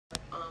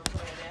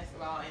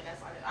about, and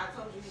that's like I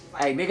told you. He was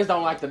like, hey, niggas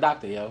don't like the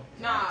doctor, yo.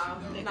 Nah.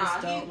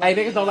 Hey,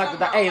 niggas don't like the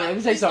doctor. Hey, let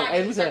me say something. Hey,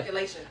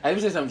 let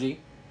me say something, G.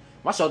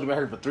 My shoulder been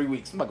hurt for 3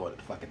 weeks. I'm not going to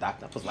the fucking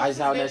doctor. I put some ice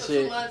out on that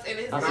shit.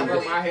 When I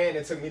broke my hand,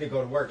 it took me to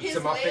go to work.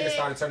 Till my fingers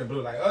started turning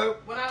blue. Like, oh,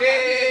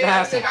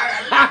 now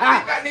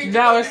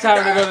it's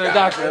time to go to the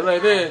doctor.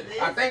 Like this.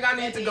 I think I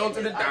need to go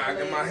to the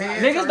doctor. My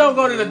hand. Niggas don't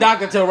go to the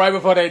doctor till right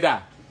before they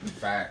die.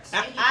 Facts.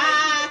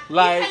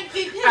 Like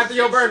after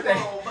your birthday.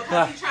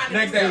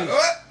 Next day.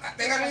 I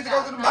think I need to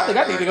go to the doctor. I think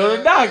I need to go to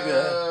the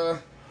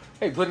doctor.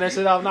 Hey, putting that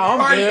shit out now.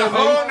 I'm good. The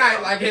whole nigga.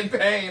 night, like in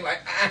pain,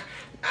 like.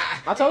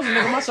 I told you,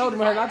 nigga, my shoulder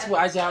been hurt. I put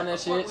ice out on that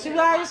shit. She be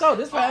like, so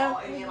this fine.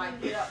 I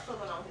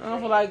don't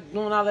feel like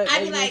doing all that.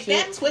 I be like,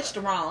 that twitched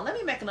wrong. Let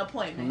me make an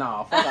appointment.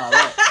 Nah, fuck all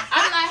that.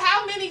 I'm like,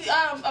 how many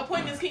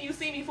appointments can you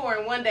see me for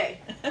in one day?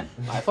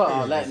 Like, fuck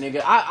all that,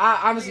 nigga. I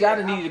honestly, I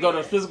didn't need to go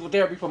to physical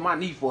therapy for my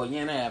knee for a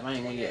year and a half. I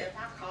ain't gonna get.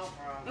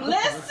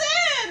 Listen,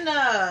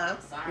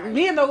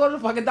 me and don't go to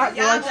the fucking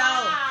doctor. Y'all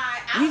don't.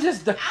 We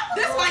just. That's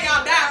why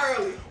y'all die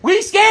early.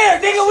 We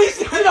scared, nigga. We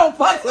don't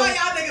fuck. That's why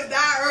y'all niggas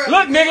die early.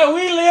 Look, nigga,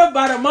 we live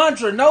by the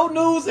mantra. No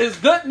news is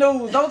good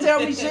news. Don't tell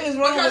me shit is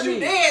wrong with me. Because you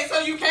dead, so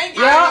you can't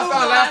get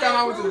last time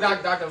I went to the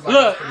doctor was like,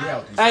 look, pretty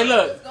healthy. Hey,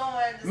 look.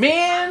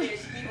 Man.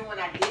 Even when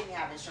I didn't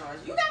have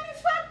insurance. You got me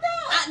fucked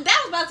up.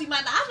 That was about to be my. I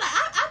was like,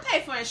 I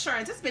pay for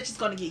insurance. This bitch is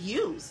gonna get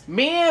used.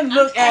 Men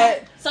look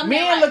at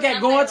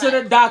going to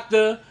the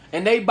doctor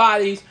and they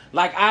bodies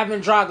like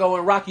Ivan Drago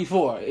in Rocky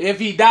IV. If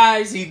he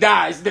dies, he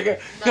dies, nigga.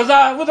 Because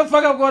what the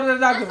fuck I'm going to the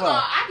doctor for?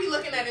 I be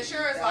looking at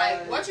insurance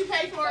like, what you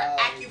pay for?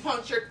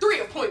 Acupuncture, 3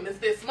 appointments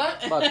this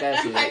month. Fuck that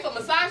shit. You pay for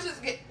massages,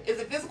 is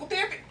it physical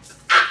therapy?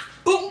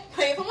 Boom,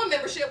 paying for my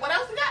membership. What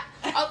else we got?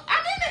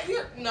 I'm in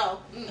it. No,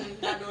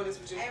 not doing this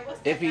with you.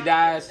 If he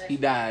dies, he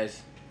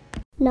dies.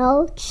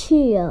 No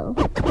chill.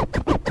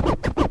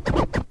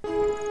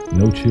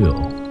 No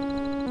chill.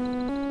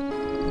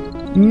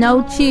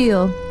 No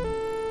chill.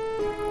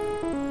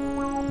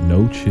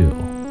 No chill.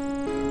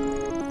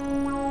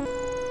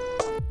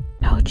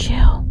 No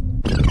chill.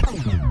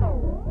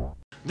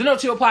 The No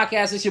Chill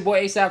Podcast. It's your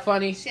boy ASAP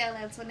Funny. Shell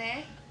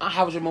Antoinette.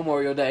 How was your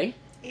Memorial Day?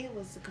 It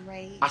was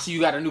great. I see you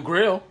got a new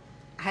grill.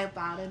 I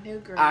bought a new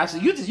grill. I see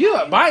you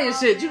are buying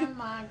shit.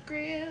 My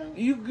grill.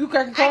 You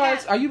cracking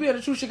cards? Are you being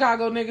a true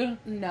Chicago nigga?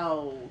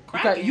 No.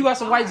 You got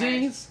some white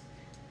jeans?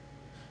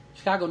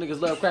 Chicago niggas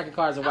love cracking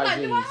cards and white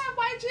jeans. Do I have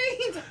white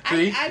jeans?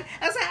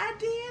 I said I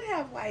did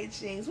have white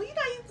jeans. Well, you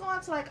know, you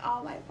going to like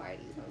all white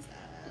parties and stuff.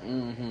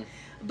 Mm-hmm.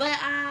 But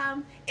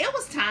it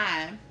was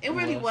time. It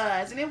really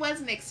was, and it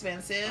wasn't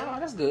expensive. Oh,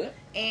 that's good.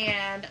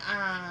 And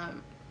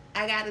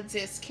I got a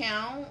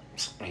discount.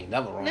 Ain't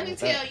never wrong. Let me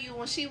tell you,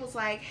 when she was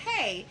like,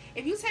 "Hey,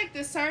 if you take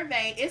this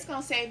survey, it's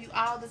gonna save you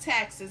all the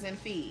taxes and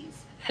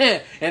fees."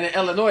 And in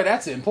Illinois,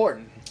 that's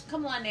important.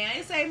 Come on now,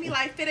 it saved me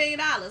like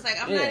 $15.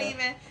 Like I'm not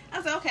even.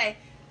 I said, okay.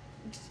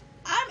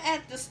 I'm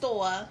at the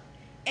store,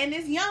 and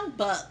this young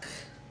buck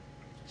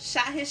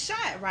shot his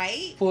shot,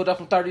 right? Pulled up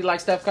from 30 like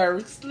Steph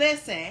Curry.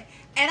 Listen, and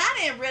I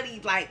didn't really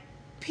like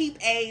peep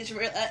age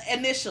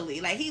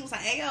initially. Like he was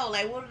like, "Hey yo,"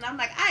 like what? And I'm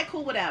like, "All right,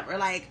 cool, whatever."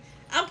 Like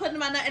I'm putting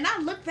my nut, and I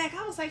looked back.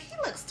 I was like, "He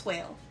looks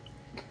 12.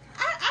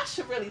 I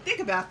should really think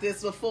about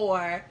this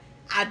before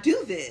I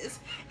do this."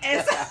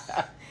 And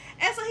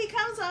so he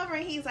comes over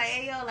and he's like,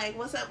 "Hey yo, like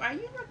what's up? Are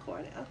you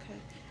recording?" Okay.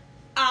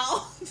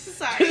 Oh,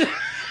 sorry.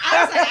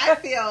 I was like, I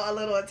feel a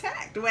little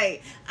attacked.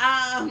 Wait,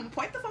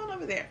 point the phone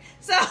over there.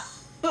 So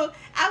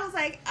I was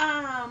like,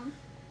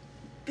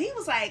 he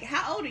was like,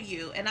 "How old are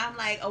you?" And I'm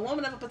like, "A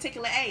woman of a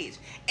particular age."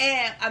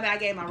 And I mean, I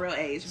gave my real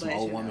age, some but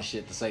old woman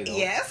shit to say though.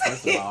 Yes.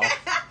 First of all.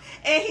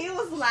 And he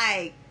was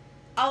like,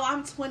 "Oh,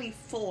 I'm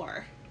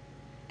 24,"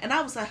 and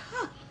I was like,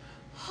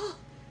 "Huh,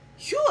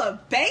 you a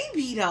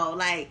baby though?"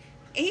 Like.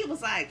 And he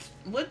was like,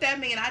 "What that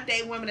mean? I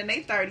date women in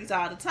their 30s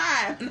all the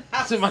time."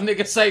 I said, my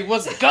nigga say,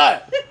 "What's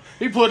good?"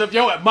 He pulled up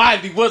your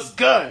Miley, "What's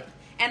good?"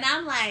 And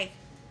I'm like,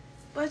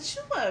 "But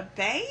you a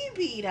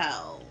baby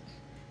though."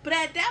 But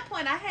at that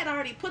point, I had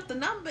already put the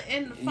number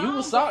in the phone.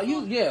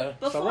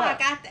 Before I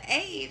got the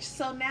age.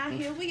 So now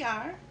here we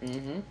are.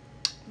 Mm-hmm.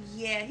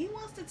 Yeah, he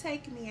wants to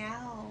take me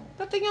out.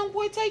 Let the young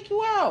boy take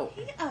you out.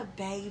 He a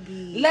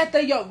baby.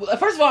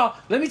 First of all,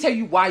 let me tell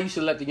you why you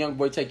should let the young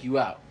boy take you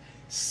out.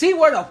 See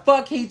where the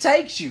fuck he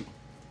takes you.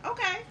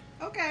 Okay.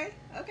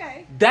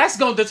 That's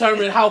gonna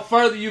determine how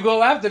further you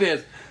go after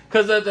this.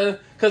 Cause if the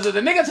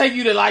nigga take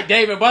you to like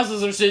Dave &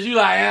 Buster's or shit, you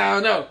like, I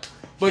don't know.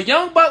 But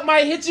Young Buck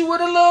might hit you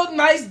with a little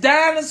nice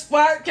dining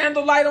spot,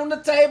 candlelight on the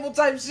table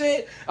type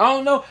shit. I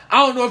don't know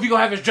if you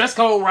gonna have his dress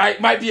code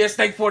right. Might be a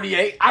Steak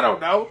 48. I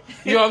don't know.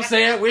 You know what I'm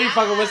saying? We ain't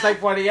fucking with Steak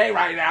 48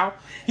 right now.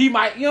 He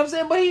might, you know what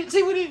I'm saying? But he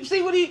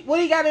what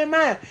he got in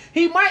mind.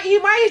 He might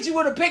hit you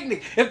with a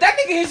picnic. If that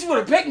nigga hits you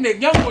with a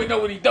picnic, young boy know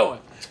what he doing.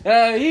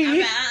 Where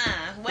your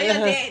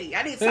daddy?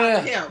 I need to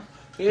talk to him.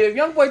 If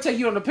young boy take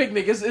you on a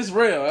picnic, it's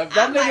real. If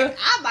that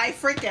I might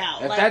freak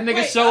out. If that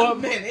nigga show up,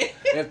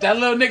 if that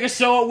little nigga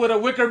show up with a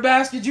wicker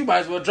basket, you might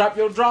as well drop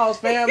your drawers,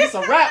 fam. It's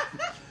a wrap.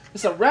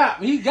 It's a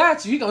rap. He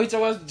got you. He gonna hit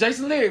your ass with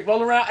Jason Leary,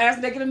 roll around ass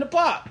naked in the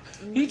park.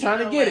 He trying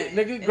to get it.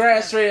 Nigga,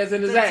 grass shreds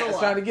in his ass,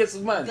 trying to get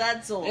some money.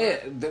 Yeah,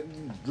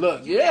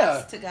 look,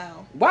 yeah. To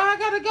go. Why I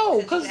gotta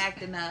go? Cause you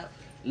acting up.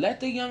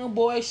 Let the young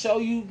boy show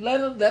you.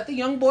 Let the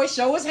young boy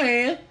show his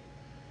hand.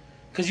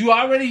 Cause you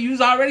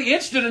was already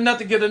interested enough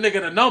to get a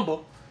nigga the number.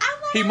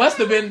 He must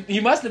have been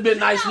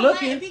nice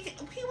looking.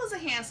 He was a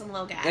handsome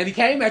little guy. And he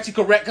came at you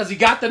correct because he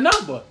got the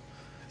number.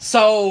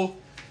 So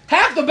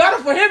half the battle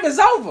for him is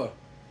over.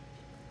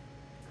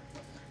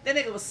 That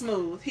nigga was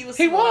smooth. He was.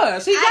 He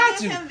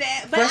got you. Him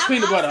that, but fresh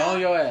peanut butter on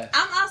your ass.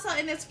 I'm also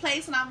in this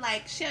place and I'm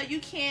like, Shell, you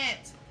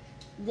can't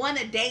want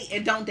to date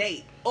and don't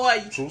date, or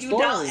True you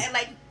story. don't. And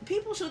like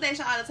people shoot their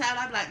shot all the time.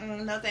 And I'm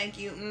like, no, thank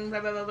you. Blah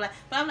blah blah blah.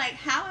 But I'm like,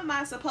 how am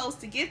I supposed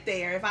to get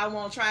there if I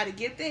won't try to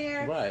get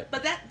there? Right.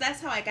 But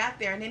that's how I got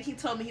there. And then he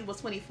told me he was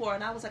 24,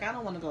 and I was like, I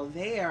don't want to go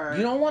there.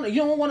 You don't want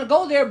to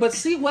go there, but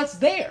see what's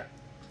there.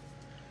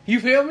 You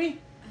feel me?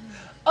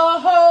 A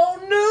whole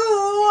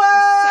new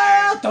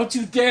world. Sir. Don't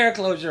you dare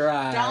close your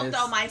eyes. Don't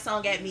throw my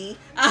song at me.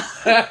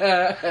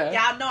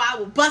 Y'all know I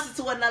will bust it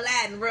to an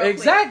Aladdin real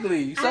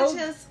exactly. quick. So I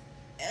just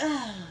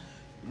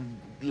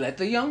let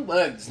the young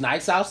boy. It's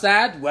nice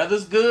outside.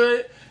 Weather's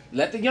good.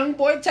 Let the young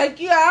boy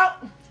take you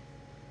out.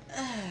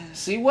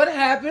 See what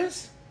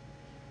happens,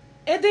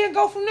 and then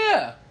go from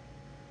there.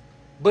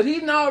 But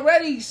he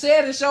already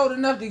said and showed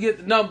enough to get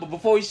the number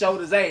before he showed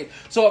his age.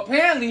 So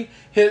apparently,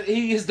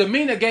 his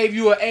demeanor gave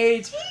you an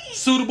age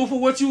suitable for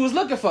what you was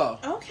looking for.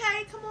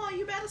 Okay, come on,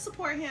 you better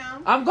support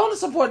him. I'm going to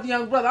support the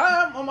young brother.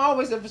 I'm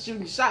always there for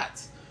shooting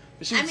shots.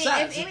 If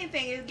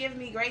anything, it's giving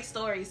me great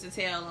stories to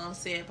tell on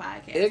said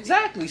podcast.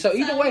 Exactly. So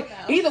either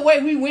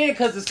way, we win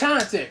because it's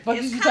content. What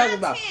are you talking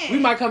about? We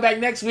might come back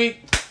next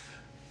week.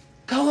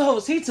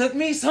 Co-host, he took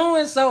me so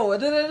and so.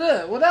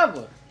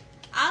 Whatever.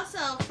 Also,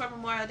 for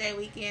Memorial Day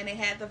weekend, they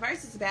had the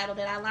Versus battle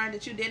that I learned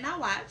that you did not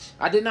watch.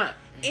 I did not.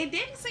 It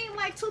didn't seem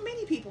like too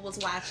many people was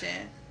watching.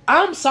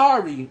 I'm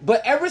sorry,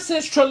 but ever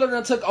since Triller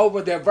done took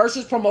over, their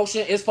Versus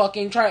promotion is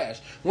fucking trash.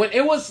 When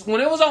it was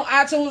on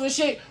iTunes and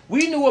shit,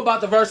 we knew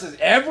about the Versus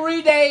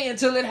every day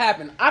until it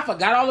happened. I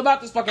forgot all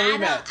about this fucking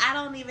rematch. I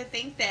don't even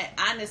think that,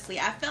 honestly.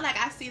 I feel like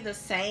I see the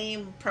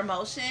same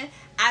promotion.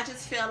 I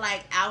just feel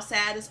like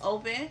outside is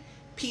open.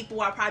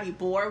 People are probably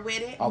bored with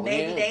it.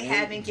 Maybe they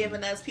haven't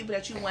given us people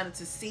that you wanted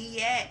to see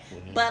yet.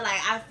 Mm-hmm. But like,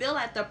 I feel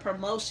like the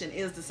promotion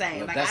is the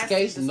same. If like, that's the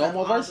case, no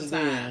more Versus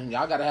then.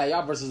 Y'all gotta have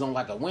y'all Versus on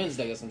like a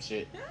Wednesday or some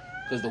shit.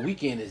 Because the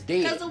weekend is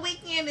dead. Because the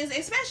weekend is,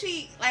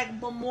 especially like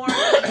Memorial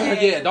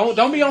Day. Yeah,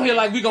 don't be on here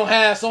like we gonna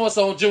have so and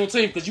so on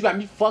Juneteenth because you got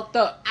me fucked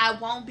up. I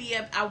won't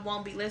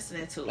be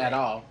listening to it at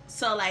all.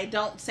 So like,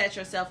 don't set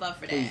yourself up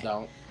for that. Please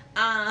don't.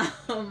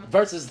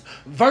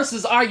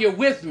 Versus, are you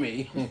with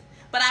me?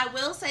 But I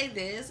will say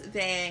this,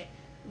 that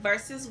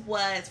Versus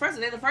was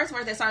the first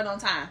verse that started on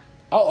time.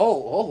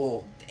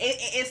 Oh.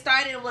 It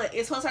started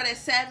it's supposed to start at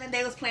 7.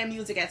 They was playing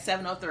music at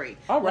 7:03.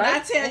 All right. When I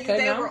tell you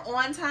they were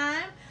on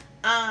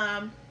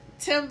time,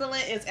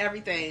 Timbaland is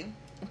everything.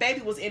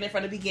 Baby was in it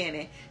from the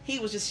beginning. He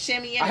was just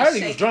shimmying. I heard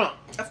he was drunk.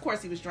 Of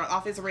course he was drunk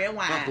off his red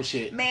wine. Uncle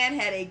shit. Man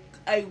had a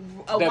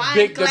wine glass.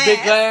 The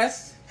big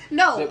glass?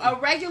 No, a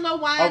regular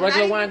wine. A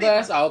regular wine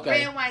glass? Oh,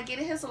 okay. Red wine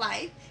getting his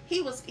life.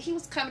 He was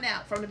coming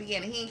out from the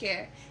beginning. He didn't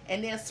care.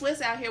 And then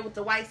Swiss out here with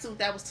the white suit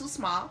that was too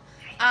small.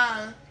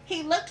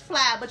 He looked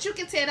fly, but you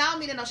can tell, I don't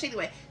mean in no shady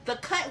way. The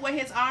cut where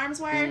his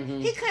arms were,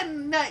 he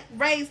couldn't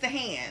raise the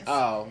hands.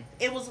 Oh.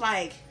 It was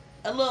like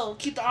a little,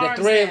 keep the arms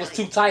The thread down. was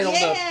too tight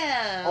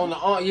on the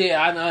arm.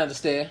 Yeah, I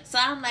understand. So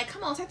I'm like,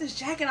 come on, take this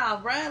jacket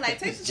off, bro. Like,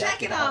 take the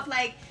jacket off.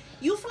 Like,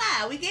 you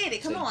fly. We get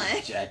it. Come on.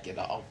 Take the jacket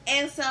off.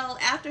 And so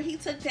after he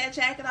took that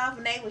jacket off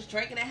and they was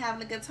drinking and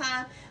having a good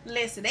time,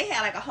 listen, they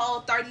had like a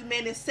whole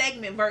 30-minute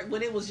segment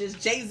when it was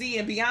just Jay-Z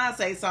and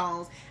Beyonce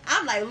songs.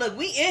 I'm like, look,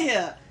 we in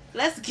here.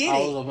 Let's get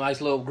it. It was a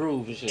nice little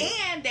groove and shit.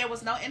 And there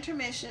was no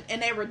intermission.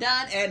 And they were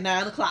done at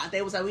 9 o'clock.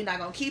 They was like, we're not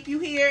going to keep you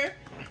here.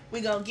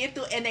 We're going to get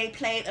through. And they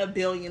played 1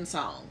 billion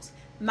songs.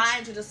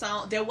 Mind you, the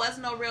song, there was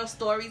no real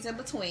stories in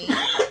between.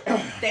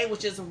 They was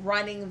just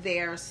running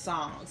their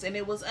songs. And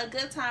it was a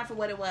good time for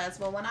what it was.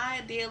 But when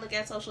I did look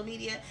at social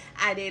media,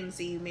 I didn't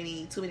see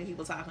too many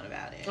people talking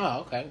about it. Oh,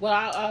 okay. Well,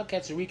 I'll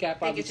catch a recap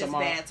probably I think it's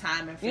tomorrow. just bad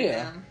timing for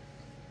them.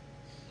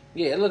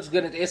 Yeah, it looks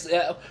good. It's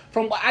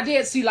from I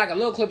did see like a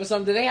little clip or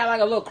something. Did they have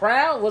like a little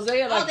crowd? Was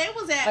there like, they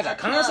was at like a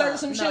concert club. or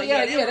some No, shit?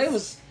 Yeah, it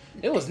was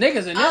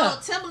niggas in there.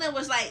 Timbaland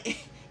was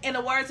like, in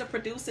the words of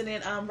producing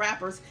and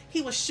rappers,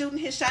 he was shooting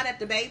his shot at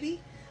the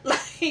baby. Like,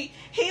 he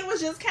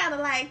was just kind of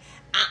like,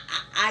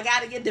 I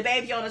got to get the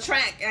baby on the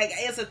track. Like,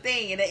 it's a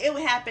thing, and it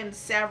would happen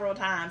several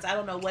times. I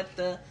don't know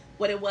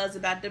what it was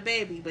about the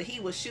baby, but he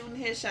was shooting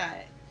his shot.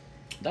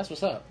 That's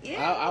what's up.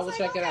 Yeah, I will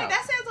check it out.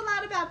 That says a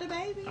lot about the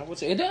baby. I would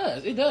say it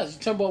does.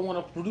 Timbo want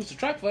to produce a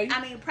track for you. I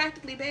mean,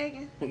 practically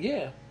begging.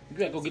 Yeah, you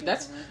gotta go get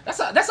that's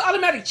an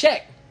automatic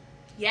check.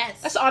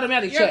 Yes, that's an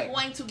automatic You're check. You're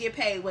going to get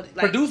paid with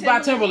produced by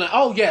Timbaland.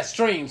 Oh yes,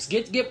 streams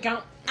get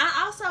count.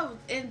 I also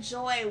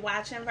enjoy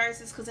watching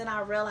verses because then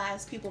I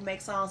realize people make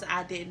songs that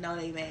I didn't know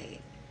they made.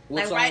 What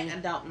like song? right,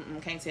 and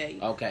can't tell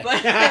you. Okay.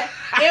 But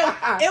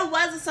it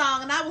was a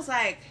song, and I was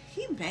like,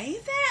 he made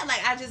that?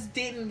 Like, I just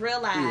didn't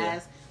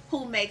realize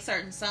who makes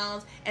certain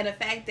songs, and the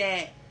fact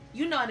that,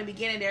 you know, in the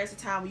beginning, there's a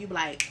time where you be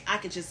like, I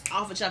could just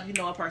off a jump, you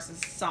know, a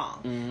person's song.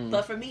 Mm-hmm.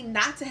 But for me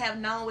not to have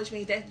known, which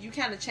means that you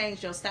kind of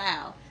changed your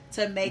style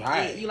to make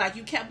it, you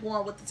kept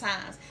going with the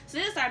times. So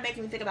then it started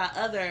making me think about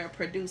other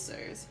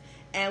producers.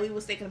 And we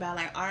was thinking about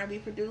like R&B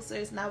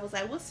producers, and I was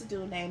like, what's the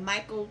dude name?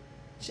 Michael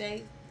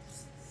J.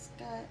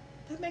 Scott?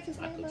 Did I make his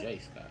name Michael up? J.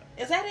 Scott.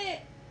 Is that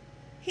it?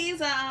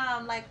 He's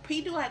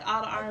he do like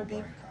all the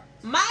R&B.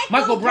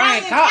 Michael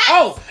Brian Cox.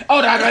 Oh,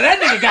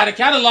 that nigga got a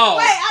catalog.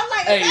 Wait, I'm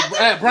like, hey,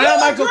 Brian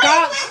Michael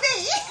Cox.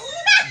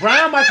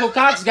 Brian Michael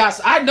Cox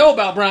I know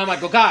about Brian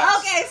Michael Cox.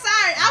 Okay,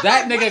 sorry.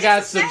 That nigga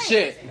got some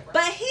shit.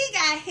 But he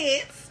got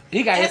hits.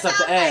 He got hits up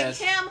the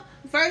ass. Like him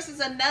versus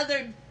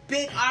another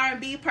big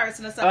R&B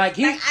person or something. Like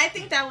I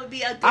think that would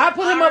be a good I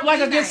put him up like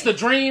against night. The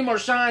Dream or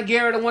Sean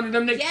Garrett or one of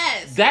them niggas.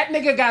 Yes. That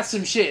nigga got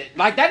some shit.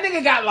 Like, that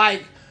nigga got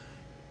like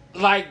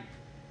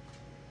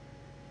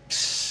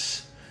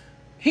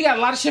he got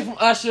a lot of shit from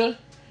Usher.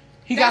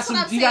 He got some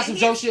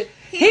Joe shit.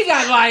 He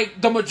got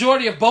like the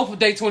majority of both of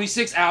Day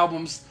 26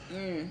 albums.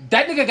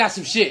 That nigga got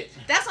some shit.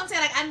 That's what I'm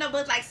saying. Like, I know,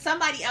 but like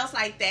somebody else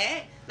like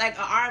that, like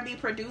an R&B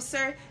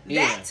producer,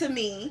 that to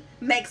me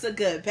makes a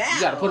good battle.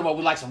 You gotta put him up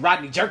with like some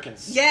Rodney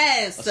Jerkins.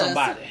 Yes. Or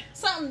somebody.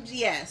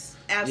 Yes.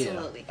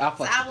 Absolutely. Yeah,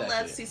 so I would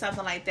love to see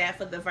something like that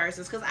for the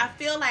verses, because I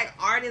feel like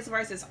artist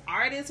versus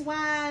artist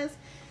wise,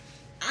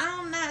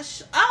 I'm not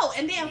sure. Oh,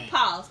 and then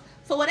pause.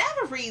 For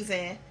whatever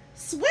reason,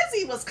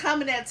 Swizzy was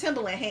coming at Justin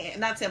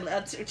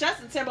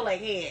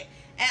Timberlake head,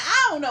 and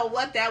I don't know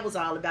what that was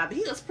all about, but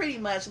he was pretty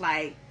much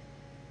like,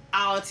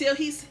 until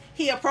he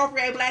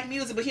appropriate black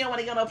music, but he don't want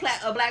to get on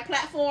a black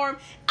platform.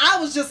 I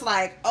was just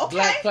like, okay,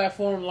 black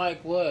platform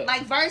like what?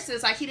 Like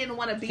verses, like he didn't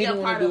want to be he a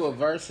didn't part want to do of a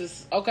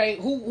verses. Okay,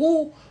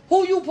 who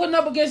you putting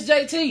up against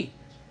JT?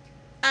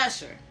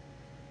 Usher.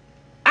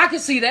 I can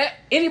see that.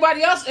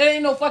 Anybody else, it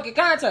ain't no fucking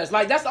contest.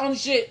 Like, that's the only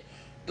shit.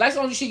 That's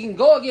the only shit you can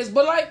go against.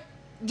 But like,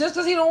 just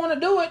because he don't want to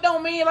do it,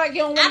 don't mean like he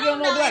don't want to get on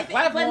no black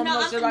platform,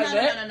 no shit like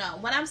that. No.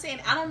 What I'm saying,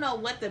 I don't know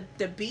what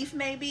the beef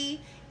may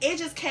be. It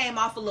just came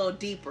off a little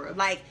deeper.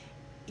 Like,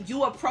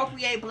 you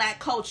appropriate black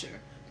culture,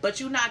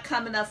 but you're not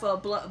coming up for a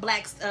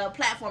black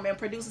platform and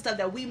producing stuff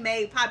that we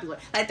made popular.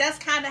 Like, that's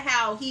kind of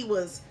how he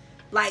was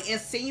like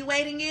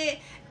insinuating it.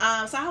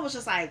 So I was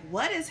just like,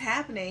 what is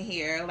happening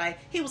here? Like,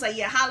 he was like,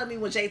 yeah, holler at me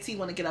when JT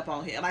want to get up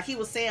on here. Like, he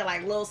was saying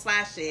like little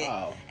slash shit.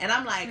 Oh. And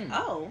I'm like,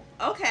 oh,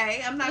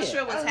 okay. I'm not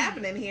sure what's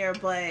happening here,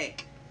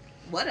 but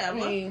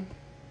whatever.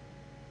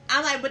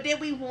 I'm like, but did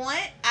we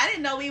want? I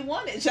didn't know we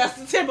wanted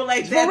Justin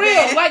Timberlake that for real.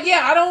 bad. Like,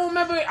 yeah, I don't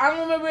remember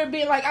it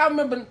being like, I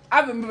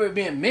remember it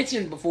being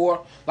mentioned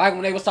before, like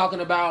when they was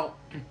talking about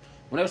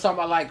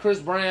like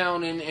Chris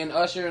Brown and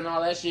Usher and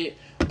all that shit.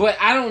 But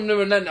I don't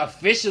remember nothing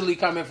officially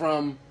coming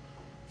from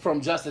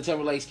Justin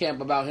Timberlake's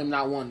camp about him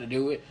not wanting to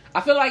do it.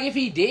 I feel like if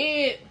he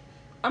did,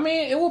 I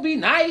mean, it would be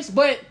nice,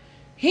 but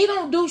he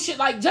don't do shit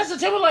like Justin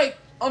Timberlake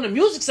on the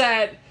music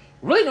side.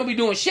 Really don't be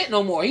doing shit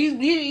no more.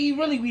 He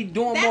really be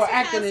doing more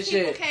acting and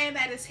shit. People came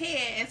at his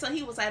head, and so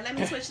he was like, "Let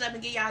me switch it up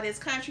and get y'all this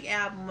country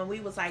album." And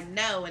we was like,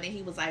 "No," and then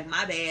he was like,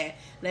 "My bad.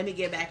 Let me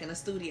get back in the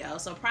studio."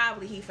 So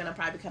probably he finna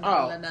come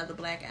out with another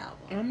black album.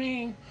 I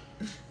mean,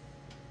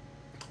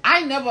 I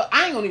ain't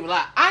gonna even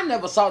lie. I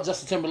never saw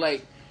Justin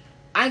Timberlake.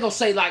 I ain't gonna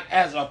say like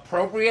as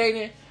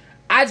appropriating.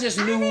 I just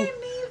knew.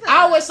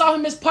 I always saw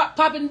him as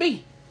Poppin'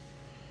 B.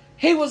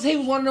 He was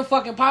one of the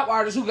fucking pop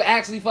artists who could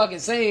actually fucking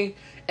sing.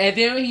 And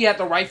then he had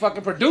the right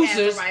fucking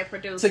producers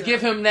to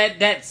give him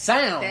that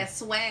sound, that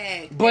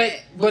swag. But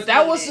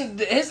that was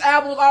his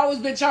albums always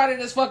been charted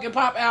as fucking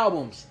pop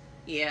albums.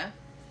 Yeah,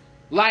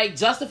 like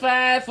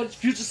Justified, for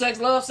Future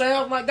Sex Love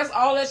Sound, like that's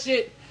all that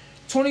shit.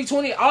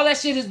 2020, all that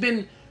shit has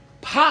been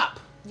pop.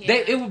 Yeah.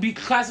 It would be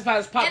classified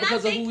as pop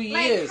because of who he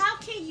is. How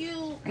can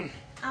you?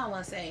 I don't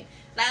want to say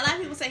like a lot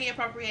of people say he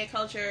appropriate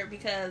culture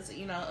because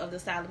of the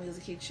style of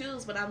music he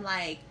chooses, but I'm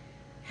like,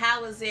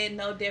 how is it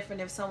no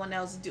different if someone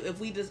else do?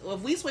 If we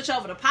switch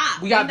over to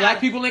pop, we got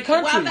black people in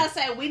country. Well, I'm not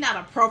saying we not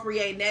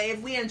appropriating that.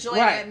 If we enjoy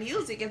that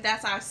music, if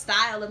that's our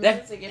style of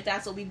music, if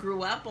that's what we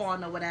grew up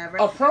on or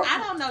whatever.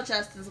 I don't know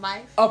Justin's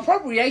life.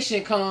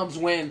 Appropriation comes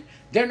when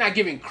they're not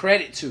giving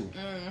credit to.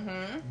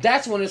 Mm-hmm.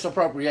 That's when it's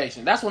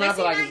appropriation. That's when I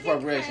feel like it's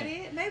appropriation.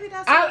 Maybe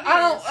that's. I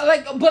don't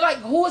like, but like,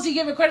 who is he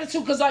giving credit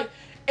to? Because like,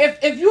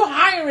 if you're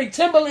hiring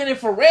Timbaland and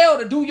Pharrell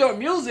to do your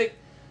music,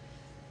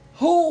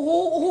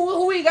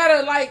 who he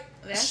gotta like?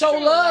 That's show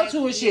true. love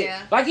to his shit.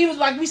 Yeah. Like he was,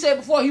 like we said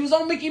before, he was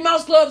on Mickey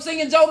Mouse Club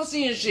singing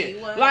Jodeci and shit.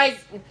 Like,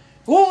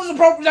 who was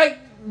appropriate? Like,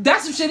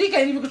 that's some shit he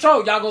can't even control.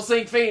 Y'all gonna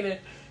sing Fiend,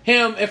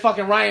 him and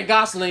fucking Ryan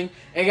Gosling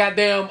and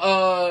goddamn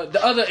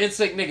the other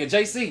NSYNC nigga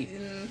JC.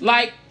 Mm-hmm.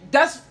 Like,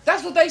 that's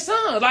what they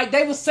sung. Like,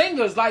 they were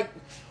singers. Like,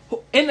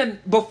 before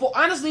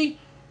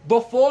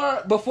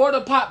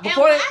the pop.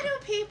 Before and why do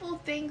people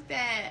think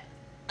that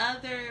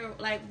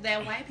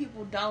that white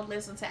people don't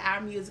listen to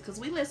our music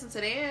because we listen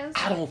to theirs?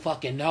 I don't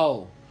fucking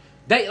know.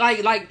 They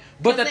like,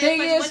 but the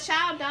thing is, what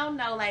y'all don't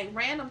know, like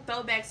random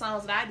throwback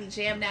songs that I be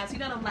jammed out. So, you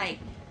know them like,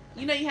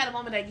 you know, you had a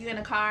moment that you in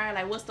a car,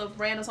 like what's the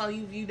random song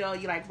you know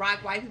you like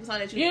rock white people song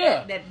that you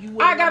that you.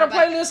 I got a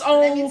playlist on.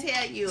 Let me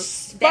tell you,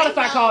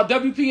 Spotify called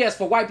WPS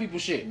for white people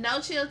shit.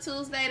 No Chill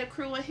Tuesday, the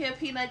crew in here,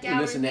 Peanut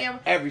Gallery. Listen to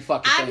every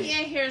fucking thing. I be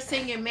in here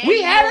singing Mandy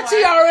We had Moore. a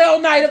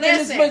TRL night up in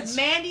this Listen, bitch.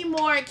 Mandy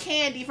Moore and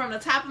Candy from the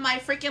top of my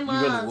freaking You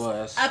really lungs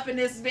was. up in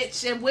this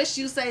bitch and wish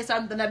you say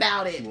something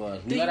about it. She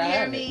was. Do you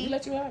hear me? We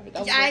let you have it.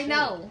 That was I that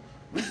know. shit.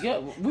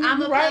 Yeah,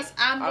 I'm right.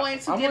 going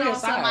to get on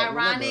some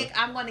Ironic.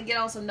 I'm going to get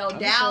on some No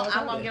Doubt.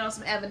 I'm going to get on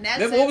some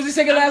Evanescence. What was he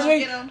singing last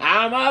week?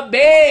 I'm a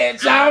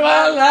bitch. I'm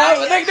a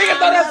lover. They throw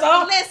that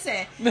song.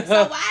 Listen.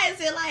 So why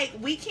is it like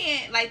we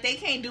can't, like they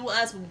can't do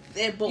us?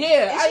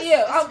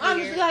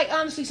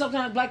 Honestly,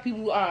 sometimes black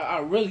people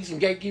are really some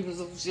gatekeepers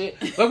of shit.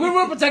 But we're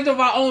real protective of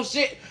our own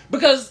shit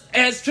because,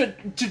 as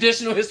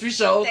traditional history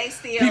shows,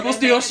 people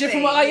steal shit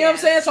from us. Like, you know what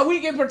I'm saying? So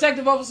we get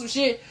protective over some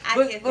shit.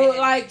 But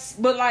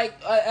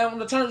on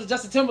the terms of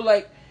Justin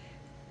Timberlake,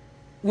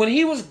 when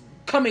he was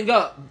coming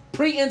up,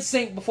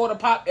 pre-NSYNC, before the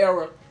pop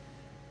era,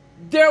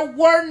 there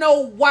were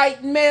no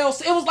white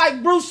males. It was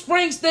like Bruce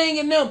Springsteen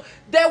and them.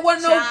 There were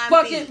no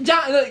fucking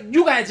John.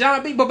 You got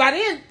John B. But by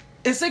then,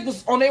 NSYNC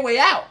was on their way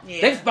out.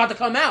 Yeah. They was about to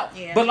come out.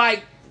 Yeah. But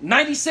like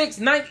 96,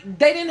 90,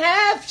 they didn't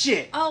have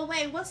shit. Oh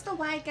wait, what's the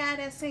white guy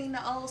that sang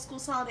the old school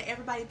song that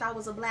everybody thought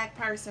was a black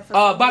person?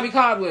 Bobby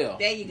Caldwell.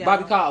 There you go.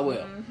 Bobby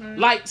Caldwell. Mm-hmm.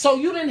 Like, so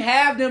you didn't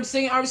have them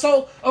singing.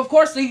 So of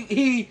course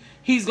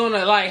he's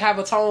gonna like have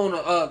a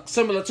tone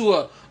similar to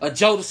a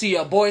Jodeci,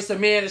 a Boyz II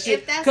Men and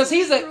shit. Because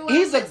he's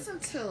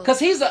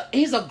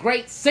a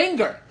great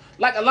singer.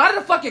 Like a lot of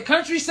the fucking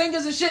country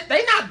singers and shit,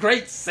 they not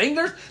great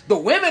singers. The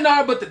women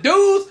are, but the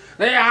dudes,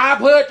 I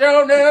put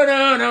them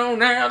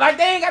down. Like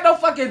they ain't got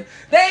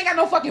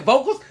no fucking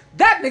vocals.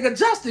 That nigga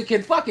Justin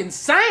can fucking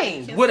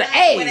sing with an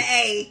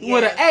A.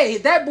 With an A.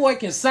 That boy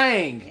can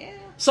sing. Yeah.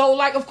 So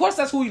like, of course,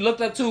 that's who he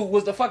looked up to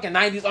was the fucking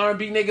 90s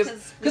R&B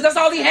niggas, because that's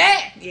all he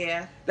had.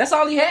 Yeah, that's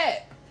all he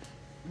had.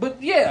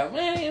 But yeah,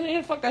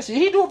 man, fuck that shit.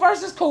 He do a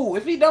verse, it's cool.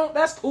 If he don't,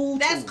 that's cool too.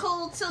 That's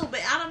cool too, but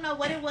I don't know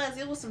what it was.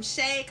 It was some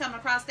shade coming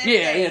across that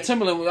stage.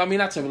 Timberland,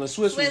 not Timberland.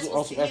 Swiss was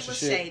also extra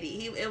shit.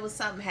 Shady. It was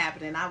something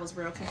happening. I was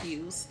real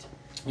confused.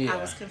 Yeah. I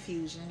was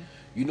confusion.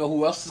 You know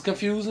who else is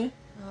confusing?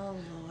 Oh,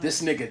 Lord.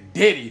 This nigga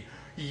Diddy.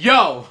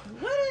 Yo.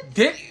 What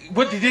did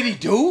he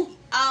do?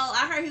 Oh,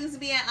 I heard he was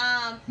being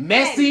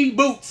Messy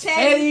Boots.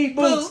 Teddy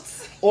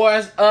Boots. Or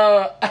as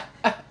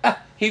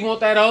he want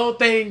that old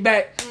thing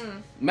back.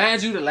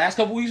 Mind you, the last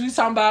couple weeks we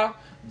talking about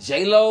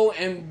J-Lo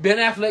and Ben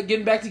Affleck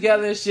getting back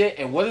together and shit.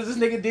 And what does this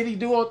nigga Diddy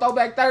do on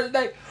Throwback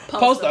Thursday?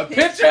 Post a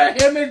picture of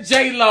him and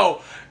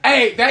J-Lo.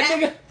 Hey, that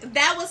nigga.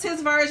 That was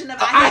his version of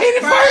I hit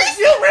it first.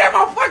 You read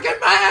my fucking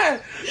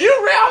mind.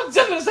 I was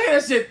just gonna say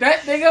that shit.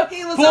 That nigga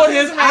pulled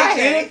his I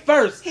hit it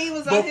first. He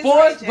was on his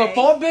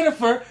before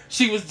Bennifer,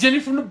 she was Jenny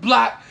from the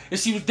block and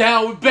she was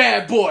down with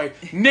Bad Boy.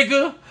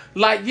 Nigga.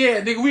 Like, yeah,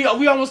 nigga,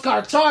 we almost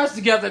got charged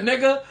together,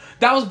 nigga.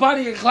 That was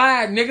Bonnie and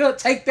Clyde, nigga.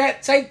 Take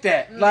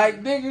that.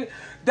 Like, nigga,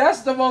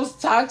 that's the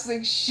most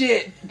toxic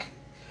shit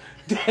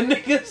that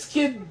niggas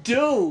can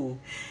do.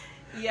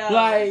 Yo,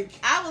 like,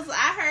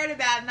 I heard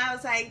about it and I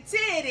was like,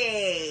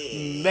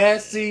 Diddy.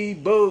 Messy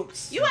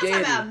Boots. You want to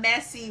talk about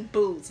messy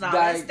boots? No,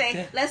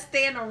 like, let's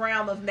stay in the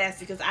realm of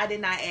messy because I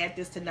did not add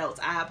this to notes.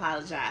 I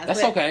apologize.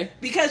 That's okay.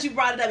 Because you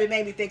brought it up, it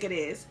made me think it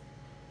is.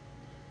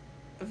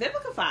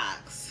 Vivica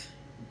Fox.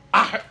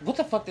 What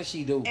the fuck did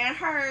she do? And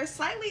her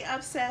slightly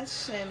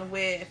obsession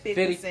with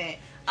 50 Cent.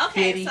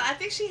 Okay, 50. So I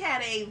think she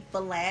had a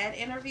Vlad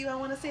interview, I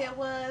want to say it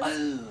was.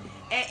 Oh.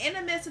 And in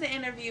the midst of the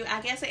interview, I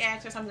guess they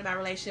asked her something about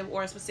relationship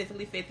or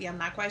specifically 50. I'm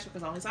not quite sure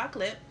because I only saw a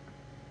clip.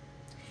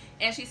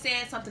 And she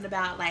said something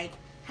about like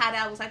how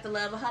that was like the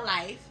love of her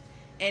life.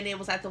 And it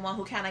was like the one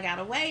who kind of got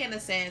away in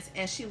a sense.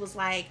 And she was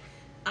like,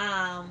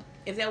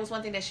 if there was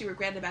one thing that she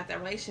regretted about that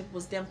relationship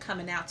was them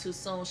coming out too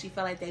soon. She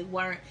felt like they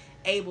weren't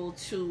able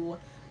to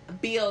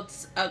build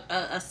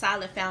a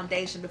solid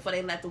foundation before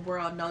they let the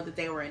world know that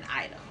they were an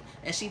item.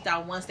 And she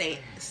thought once they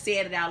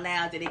said it out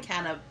loud that it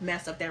kind of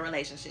messed up their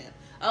relationship.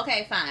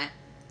 Okay, fine.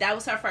 That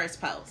was her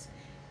first post.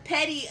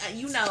 Petty,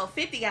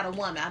 50 got a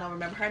woman. I don't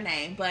remember her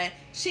name, but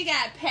she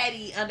got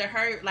petty under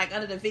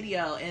the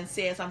video and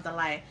said something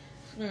like,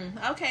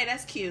 okay,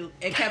 that's cute,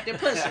 and kept it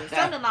pushing.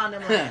 Something along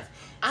them lines.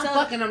 I'm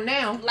fucking him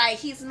now. Like,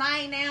 he's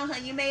mine now.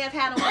 You may have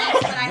had him once,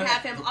 but I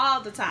have him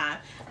all the time.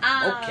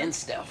 Okay,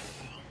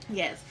 stuff.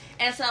 Yes.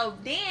 And so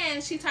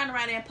then she turned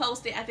around and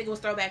posted, I think it was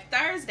Throwback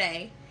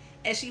Thursday,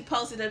 and she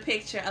posted a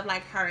picture of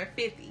like her and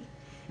 50.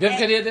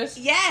 Vivica did this?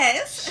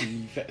 Yes.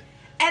 And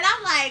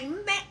I'm like,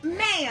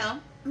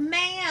 ma'am.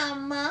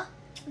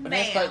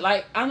 That's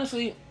like,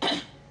 honestly,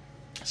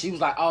 she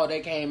was like, oh, they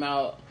came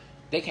out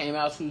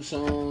too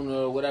soon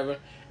or whatever.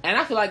 And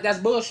I feel like that's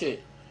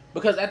bullshit.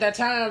 Because at that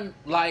time,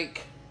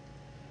 like,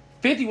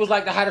 50 was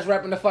like the hottest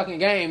rapper in the fucking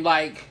game.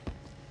 Like,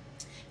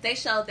 they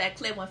showed that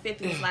clip when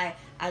 50 was like,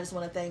 I just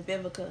want to thank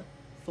Vivica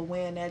for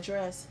wearing that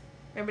dress.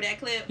 Remember that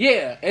clip?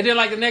 Yeah. And then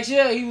like the next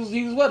year, he was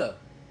with her.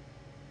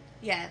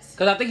 Yes.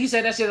 Because I think he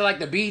said that shit at like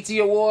the BET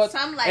Awards.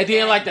 Something like and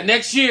then that. like the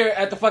next year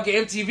at the fucking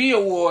MTV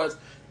Awards,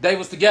 they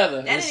was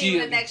together. That and ain't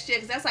even the next year,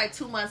 because that's like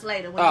 2 months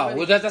later. When Oh,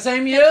 was that the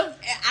same year?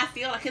 I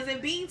feel like, because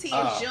in BET is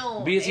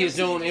June. BET is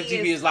June,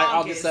 MTV is like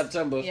August,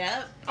 September.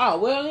 Yep. Oh,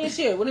 well, then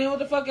shit. Well, then what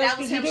the fuck else That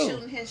was could you him do?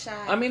 shooting his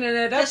shot. I mean, and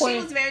at that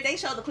point... they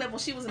showed the clip when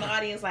she was in the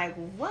audience like,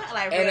 what?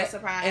 Like, real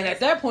surprised. And at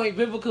that point,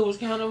 Vivica was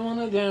kind of on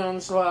a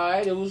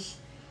downslide. It was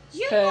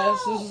you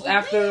past. know, This was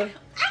after... man,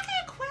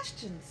 I got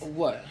questions.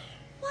 What?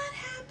 What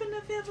happened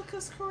to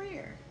Vivica's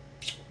career?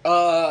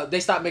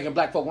 They stopped making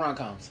black folk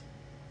rom-coms.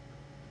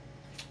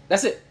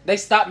 That's it. They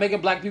stopped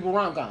making black people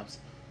rom-coms.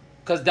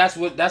 Because that's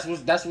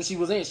what she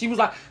was in. She was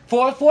like,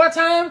 for a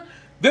time,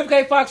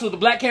 Vivica A. Fox was the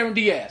black Cameron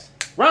Diaz.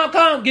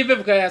 Rom-com, get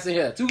Vivica ass in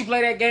here. Two can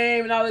play that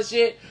game and all that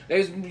shit.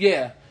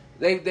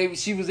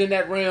 She was in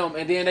that realm,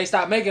 and then they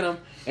stopped making them,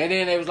 and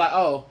then they was like,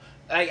 oh,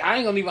 I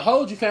ain't gonna even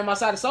hold you, fam,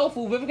 outside of soul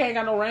food. Vivica ain't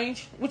got no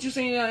range. What you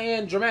seen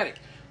in Dramatic?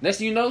 Next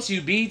thing you know, she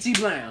was BET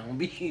bound.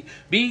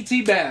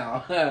 BET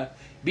bound.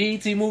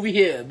 BET movie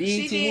here. BET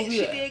movie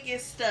here. She did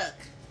get stuck.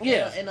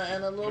 Yeah. In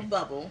a little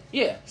bubble.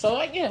 Yeah. So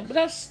like, yeah, but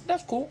that's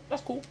cool.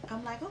 That's cool.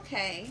 I'm like,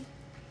 okay.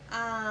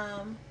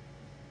 Trying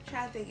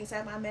to think, is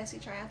that my messy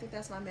try? I think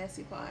that's my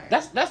messy part.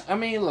 That's I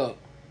mean, look.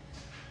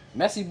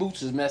 Messy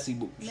boots is messy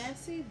boots.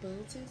 Messy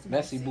boots is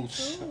Messy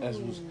boots.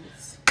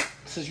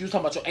 Since you was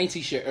talking about your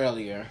auntie shit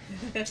earlier.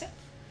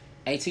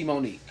 Auntie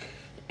Monique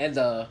and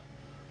the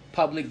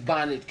public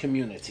bonnet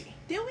community.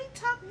 We didn't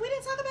talk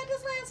about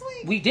this last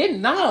week. We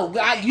didn't know.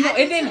 Okay.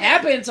 It didn't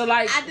happen until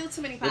like I do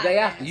too many podcasts. the day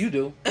after. You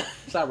do.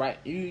 It's all right.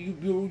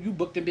 You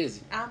booked and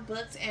busy. I'm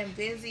booked and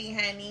busy,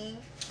 honey.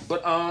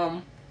 But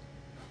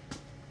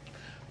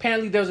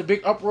apparently there was a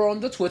big uproar on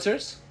the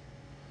Twitters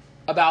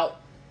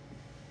about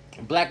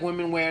black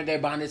women wearing their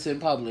bonnets in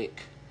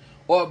public,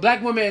 or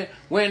black women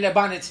wearing their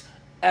bonnets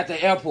at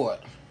the airport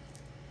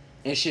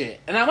and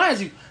shit. And now, mind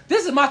you,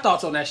 this is my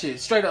thoughts on that shit,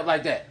 straight up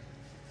like that.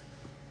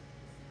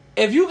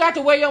 If you got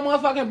to wear your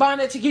motherfucking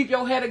bonnet to keep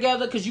your hair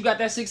together because you got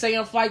that 6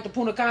 a.m. flight to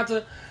Punta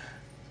Cana,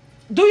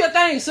 do your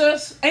thing,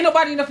 sis. Ain't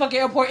nobody in the fucking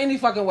airport any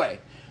fucking way.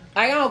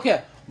 I don't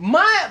care.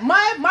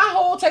 My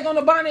whole take on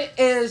the bonnet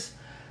is,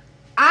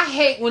 I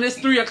hate when it's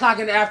 3 o'clock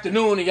in the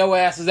afternoon and your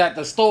ass is at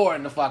the store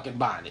in the fucking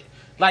bonnet.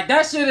 Like,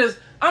 that shit is...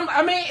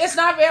 I mean, it's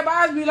not for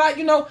everybody to be like,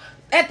 you know...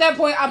 At that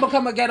point, I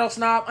become a ghetto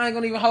snob. I ain't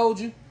gonna even hold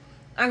you.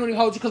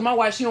 Because my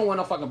wife, she don't wear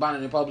no fucking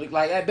bonnet in public.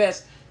 Like, at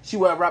best, she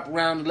wear a wrap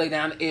around and lay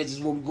down the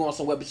edges when we going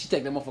somewhere, but she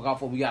take that motherfucker off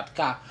before we got the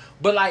car.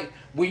 But, like,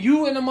 when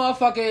you in the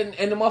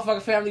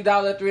motherfucking Family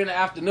Dollar at 3 in the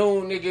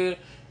afternoon, nigga,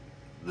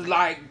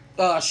 like,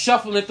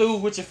 shuffling through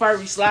with your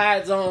furry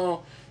slides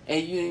on,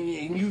 and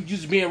you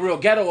just being real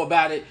ghetto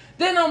about it,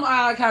 then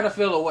I kind of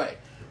feel away.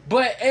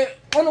 But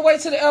on the way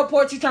to the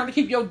airport, you trying to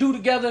keep your do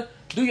together.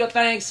 Do your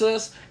thing,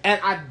 sis. And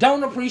I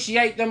don't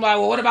appreciate them like,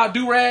 well, what about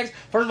do-rags?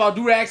 First of all,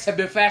 do-rags have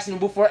been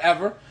fashionable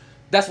forever.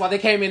 That's why they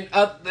came in.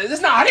 I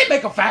didn't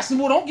make them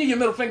fashionable. Don't give your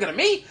middle finger to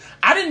me.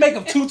 I didn't make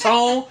them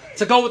two-tone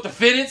to go with the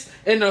fitteds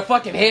and the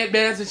fucking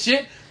headbands and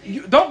shit.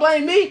 Don't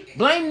blame me.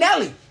 Blame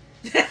Nelly.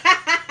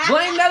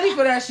 Blame Nelly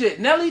for that shit.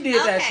 Nelly did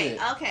that shit.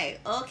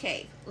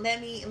 Okay.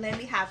 Let me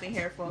hop in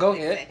here for a Go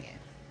quick ahead. second.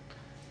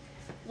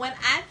 When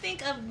I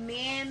think of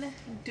men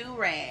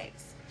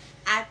do-rags,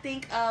 I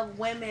think of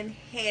women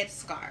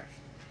headscarf.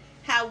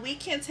 How we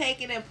can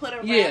take it and put a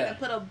wrap and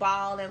put a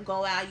ball and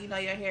go out. You know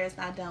your hair is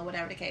not done,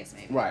 whatever the case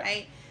may be.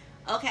 Right?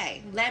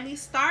 Okay, let me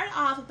start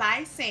off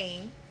by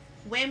saying,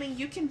 women,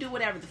 you can do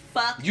whatever the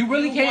fuck you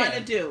want to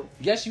do.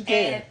 Yes, you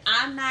can. And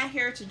I'm not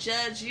here to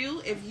judge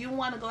you. If you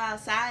want to go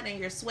outside in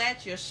your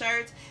sweats, your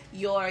shirts,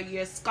 your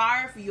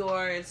scarf,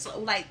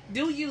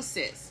 do you,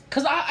 sis?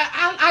 Because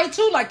I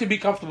too like to be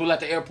comfortable at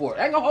the airport.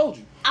 I ain't gonna hold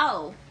you.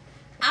 Oh,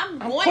 I'm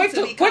going quick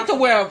to be quick to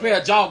wear a pair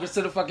of joggers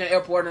to the fucking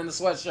airport in a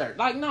sweatshirt.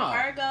 Like, no.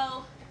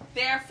 Ergo,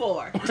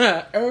 therefore.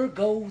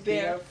 Ergo,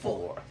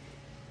 therefore.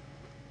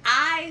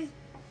 I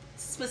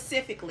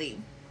specifically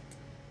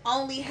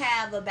only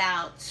have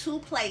about 2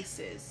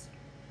 places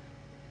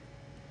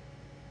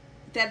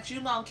that you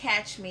gonna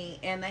catch me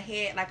in the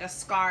head like a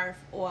scarf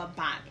or a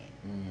bonnet.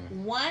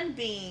 One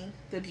being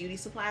the beauty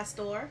supply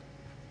store.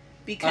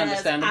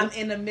 Because I'm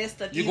in the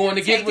midst of... You're on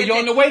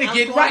the way to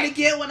get right. I'm going to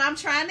get what I'm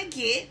trying to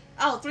get.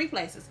 3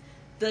 places.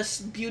 The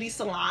beauty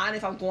salon,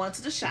 if I'm going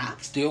to the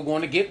shop. Still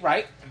going to get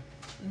right.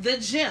 The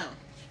gym.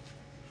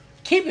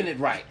 Keeping it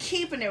right.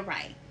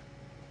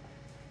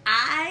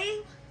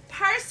 I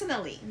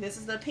personally, this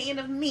is the opinion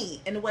of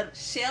me and what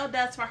Shell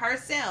does for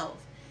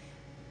herself,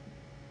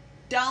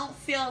 don't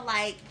feel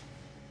like...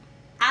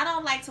 I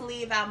don't like to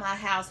leave out my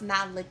house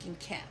not looking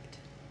kept.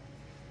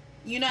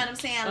 You know what I'm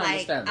saying?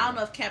 Like, I don't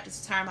know if kept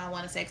is a term I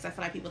want to say because I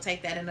feel like people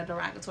take that in a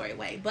derogatory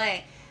way.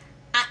 But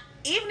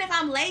even if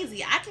I'm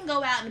lazy, I can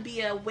go out and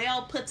be a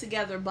well put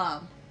together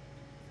bum.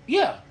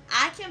 Yeah.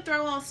 I can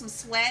throw on some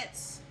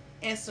sweats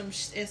and some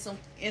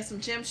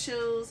gym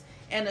shoes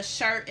and a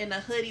shirt and a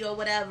hoodie or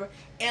whatever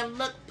and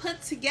look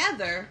put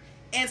together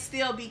and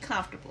still be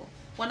comfortable.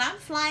 When I'm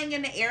flying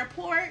in the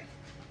airport,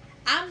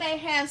 I may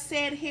have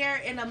said hair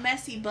in a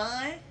messy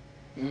bun,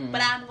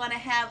 but I'm gonna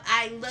have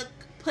I look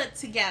put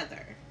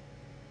together.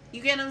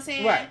 You get what I'm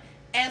saying? Right.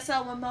 And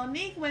so when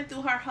Monique went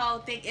through her whole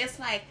thing, it's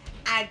like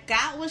I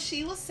got what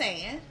she was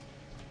saying,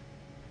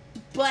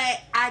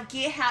 but I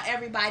get how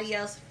everybody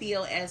else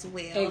feel as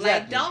well. Exactly.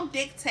 Like, don't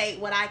dictate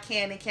what I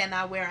can and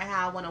cannot wear and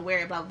how I want to wear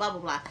it, blah, blah, blah,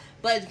 blah.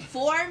 But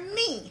for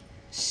me,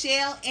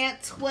 Shell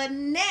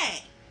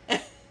Antoinette,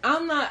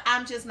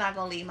 I'm just not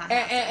going to leave my house.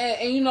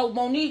 And you know,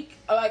 Monique,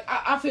 like,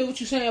 I feel what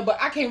you're saying, but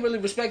I can't really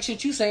respect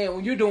shit you saying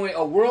when you're doing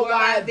a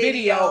worldwide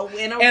video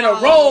in a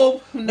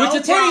robe with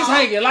your titties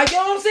hanging. Like, you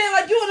know what I'm saying?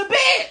 Like, you in the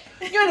bed.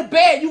 You're in the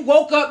bed. You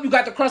woke up. You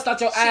got the crust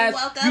out your eyes.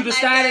 You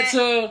decided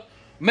to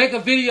make a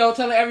video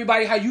telling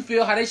everybody how you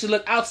feel, how they should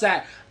look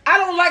outside. I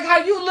don't like how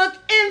you look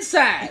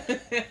inside.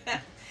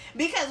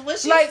 Because when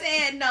she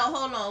said, no,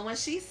 hold on. When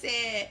she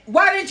said...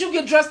 Why didn't you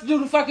get dressed to do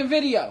the fucking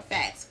video?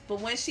 Facts.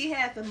 But when she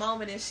had the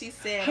moment and she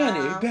said...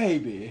 Honey,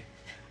 baby.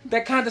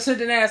 That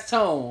condescending ass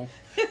tone.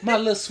 My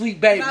little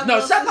sweet baby. No,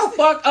 shut the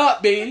fuck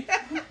up, B.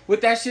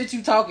 With that shit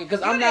you talking,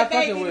 because I'm not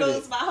fucking with it. You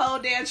lose my whole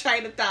damn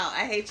train of thought.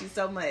 I hate you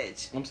so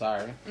much. I'm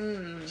sorry.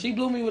 She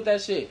blew me with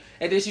that shit.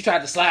 And then she tried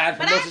to slide.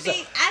 But I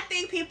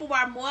think people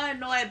are more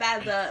annoyed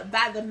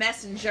by the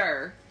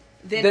messenger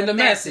than the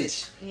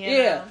message.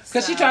 Yeah,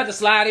 because she tried to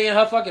slide in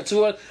her fucking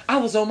tour. I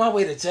was on my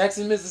way to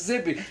Jackson,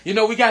 Mississippi. You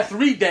know, we got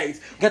 3 dates.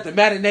 Got the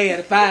matinee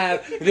at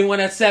 5, and then one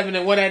at 7,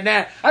 and one at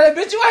 9. I said,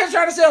 bitch, you ain't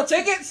trying to sell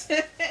tickets.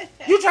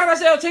 You trying to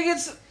sell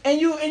tickets,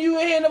 and you in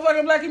here in the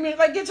fucking black community.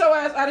 Like, get your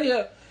ass out of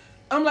here.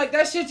 I'm like,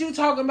 that shit you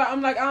talking about,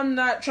 I'm like, I'm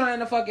not trying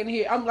to fucking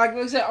hear. I'm like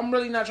I said, I'm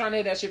really not trying to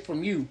hear that shit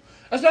from you.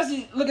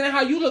 Especially looking at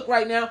how you look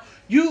right now.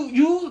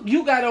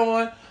 You got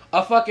on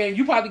a fucking,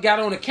 you probably got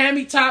on a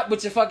cami top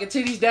with your fucking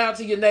titties down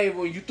to your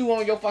navel. You threw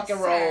on your fucking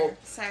robe.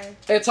 Sir.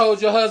 And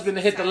told your husband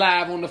to hit the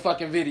live on the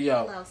fucking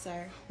video. Hello,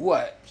 sir.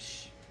 What?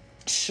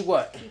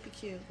 What? Keep it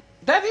cute.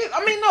 That is,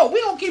 I mean, no, we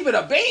gonna keep it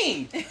a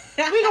bean.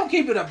 We gonna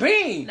keep it a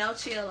bean. No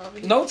chill over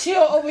here. No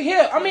chill over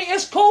here. I mean,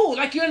 it's cool.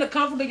 Like, you're in the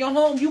comfort of your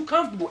home. You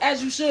comfortable,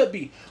 as you should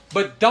be.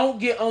 But don't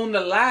get on the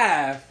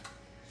live.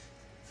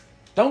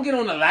 Don't get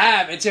on the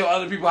live and tell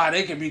other people how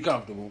they can be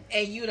comfortable.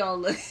 And you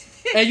don't look.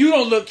 And you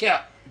don't look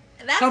kept.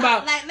 That's Come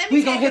about, like, let me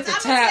we gonna hit the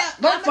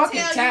tap. Don't fucking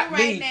tap me.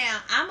 Right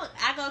now,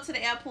 I go to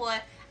the airport.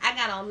 I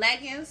got on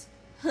leggings,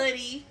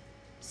 hoodie,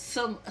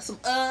 some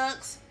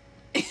Uggs.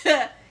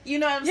 You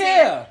know what I'm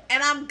saying?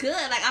 And I'm good.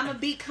 Like, I'm gonna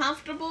be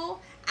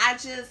comfortable. I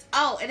just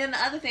and then the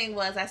other thing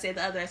was, I said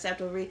the other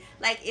acceptable read.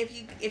 Like,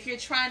 if you're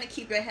trying to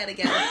keep your head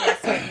together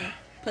for a certain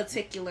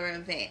particular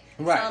event,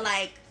 right? So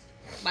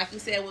like you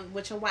said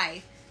with your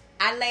wife.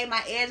 I lay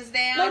my edges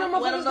down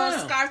with a little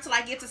scarf till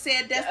I get to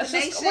said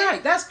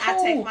destination. That's cool.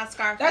 I take my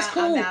scarf out.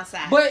 I'm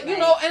outside. But you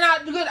know, and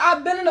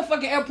I've been in the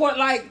fucking airport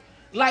like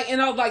you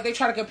know, like they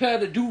try to compare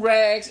the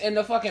do-rags and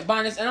the fucking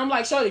bonnets, and I'm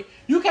like, shorty,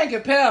 you can't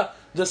compare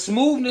the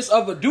smoothness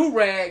of a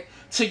do-rag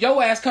to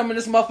your ass coming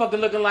this motherfucker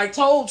looking like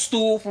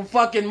Toadstool from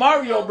fucking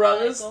Mario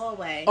Brothers go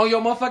away. On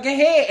your motherfucking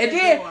head. And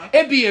then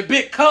it be in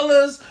big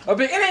colors,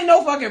 it ain't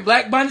no fucking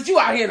black bonnet. You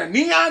out here in a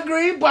neon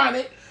green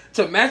bonnet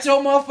to match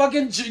your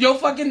fucking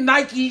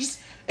Nikes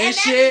and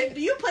shit.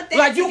 You put that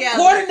like together. You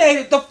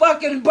coordinated the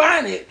fucking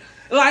bonnet.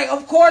 Like,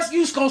 of course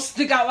you gonna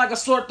stick out like a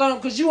sore thumb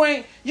because you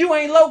ain't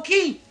low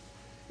key.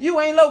 You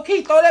ain't low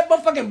key. Throw that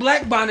motherfucking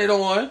black bonnet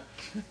on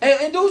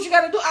and do what you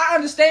gotta do. I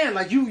understand.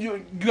 Like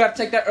you gotta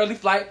take that early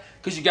flight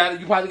because you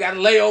probably gotta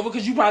lay over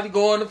because you probably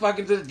going to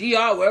fucking to the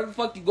DR, wherever the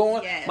fuck you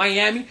going,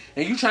 Miami,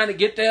 and you trying to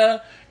get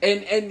there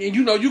and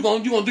you know you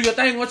gonna do your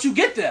thing once you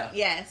get there.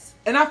 Yes.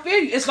 And I feel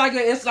you. It's like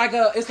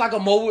a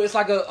mobile. It's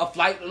like a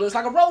flight. It's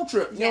like a road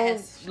trip. You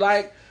know,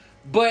 like,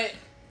 but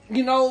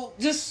you know,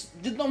 just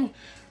don't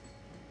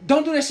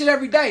do that shit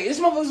every day. This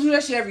motherfuckers do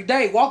that shit every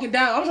day. Walking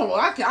down. I'm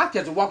talking. I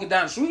catch her walking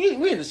down the street.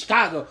 We in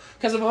Chicago.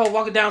 Catch her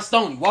walking down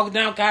Stony. Walking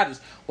down Cottage.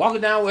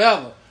 Walking down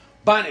wherever.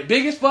 Bonnet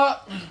big as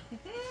fuck.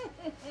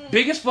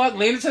 Big as fuck.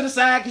 Leaning to the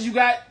side because you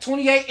got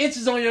 28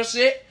 inches on your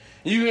shit.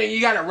 You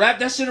got to wrap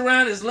that shit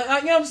around. You know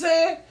what I'm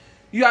saying?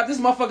 You got this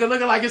motherfucker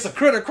looking like it's a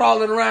critter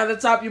crawling around the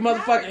top of your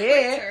motherfucking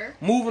head,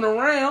 moving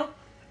around.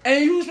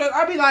 And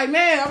I'd be like,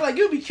 man, I'm like,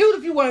 you'd be cute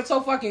if you weren't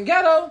so fucking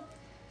ghetto.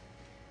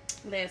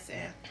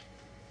 Listen,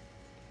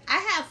 I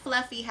have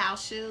fluffy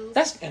house shoes.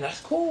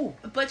 That's cool.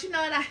 But you know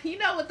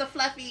what the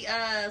fluffy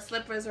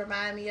slippers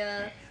remind me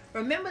of?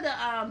 Remember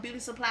the beauty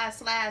supply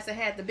slides that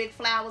had the big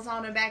flowers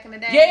on them back in the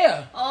day?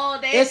 Yeah. Oh,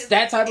 it's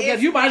that type of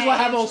gift. You might as well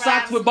have on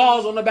socks with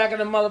balls on the back of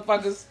them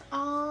motherfuckers.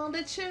 Oh,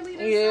 the cheerleader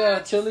socks. Yeah,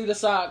 cheerleader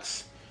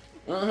socks.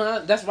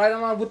 That's right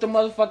along with the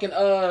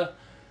motherfucking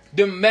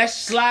the mesh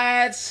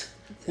slides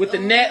with the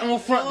net on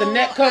front, the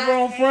net cover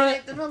on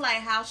front. They look like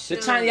house shoes.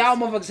 The tiny y'all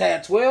motherfuckers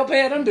had 12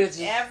 pair of them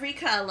bitches. Every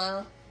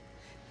color.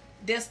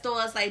 This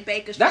stores like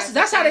Baker's.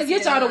 That's how they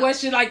get y'all to wear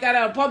shit like that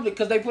out in public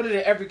because they put it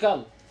in every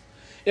color.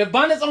 If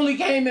bonnets only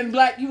came in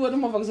black, you would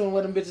them motherfuckers wouldn't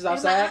wear them bitches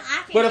outside.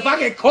 But if I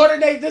can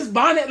coordinate this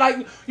bonnet,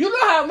 like you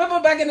know how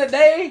remember back in the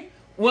day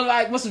when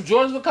some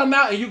Jordans would come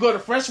out and you go to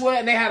Freshwear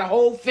and they had a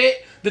whole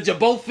fit, the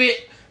Jabot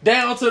fit.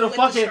 Down to the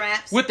fucking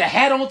with the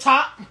hat on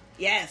top.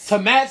 Yes. To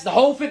match, the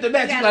whole fit to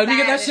match. You like,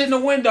 nigga, that shit in the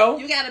window.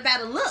 You gotta buy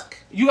the look.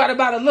 You gotta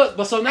buy the look.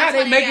 But so now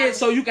they make it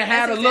so you can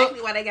have the look. That's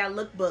exactly why they got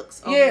look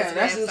books. Yeah,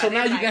 that's it. So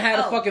now you can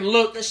have the fucking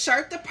look. The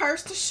shirt, the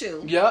purse, the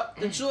shoe. Yep.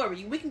 The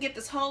jewelry. We can get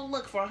this whole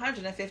look for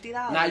 $150.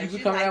 Now you can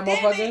come out,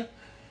 motherfucker.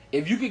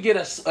 If you can get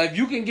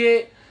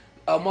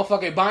a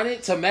motherfucking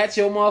bonnet to match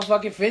your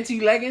motherfucking Fenty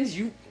leggings,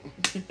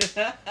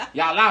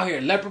 y'all out here,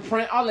 leopard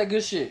print, all that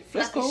good shit.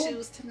 That's cool.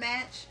 Shoes to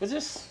match. But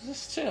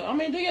just chill. I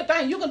mean, do your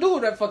thing. You can do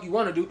whatever the fuck you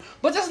want to do.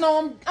 But just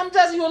know I'm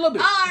judging you a little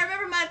bit. Oh, I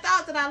remember my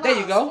thought that I lost. There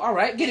you go. All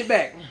right, get it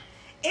back.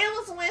 It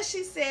was when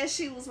she said,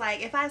 she was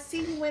like, if I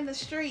see you in the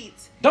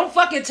streets. Don't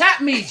fucking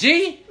tap me,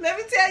 G. Let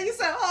me tell you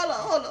something.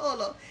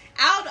 Hold on.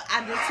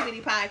 I do too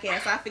many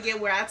podcasts. I forget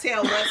where I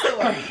tell what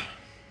story.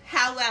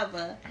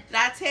 However, did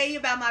I tell you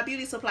about my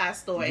beauty supply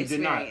store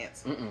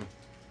experience? Did not.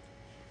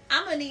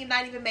 I'm going to need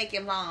not even make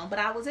it long, but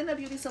I was in a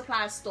beauty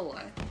supply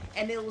store,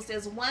 and there was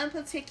this one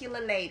particular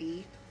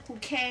lady who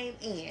came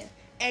in,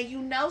 and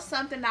you know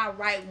something not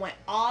right when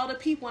all the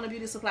people in the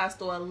beauty supply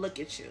store look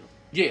at you.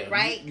 Yeah,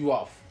 right? You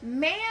off.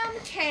 Ma'am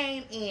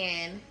came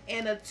in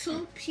a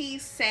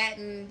 2-piece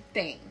satin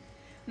thing.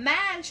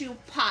 Mind you,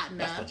 partner.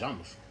 That's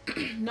pajamas.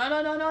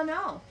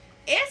 No.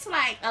 It's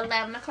like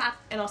 11 o'clock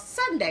on a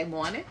Sunday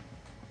morning.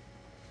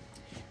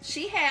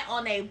 She had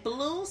on a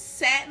blue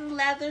satin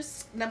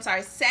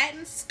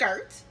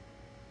skirt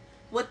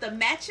with the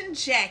matching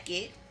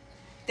jacket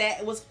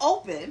that was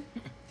open,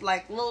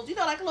 like a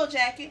little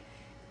jacket,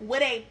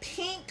 with a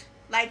pink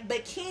like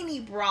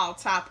bikini bra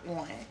top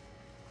on.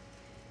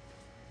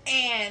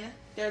 And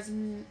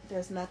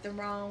there's nothing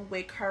wrong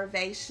with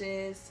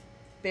curvaceous,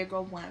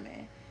 bigger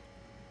women.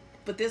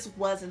 But this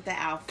wasn't the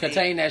outfit.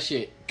 Contain that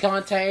shit.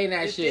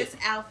 This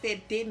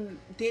outfit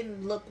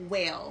didn't look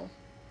well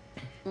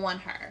on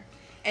her.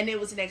 And it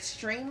was an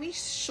extremely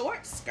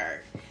short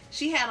skirt.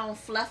 She had on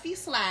fluffy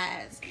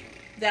slides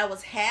that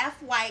was half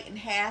white and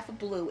half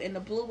blue. And the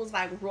blue was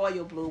like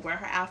royal blue, where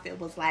her outfit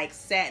was like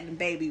satin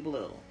baby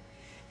blue.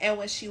 And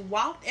when she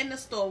walked in the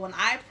store, when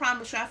I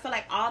promise you, I feel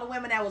like all the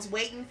women that was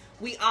waiting,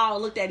 we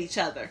all looked at each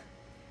other.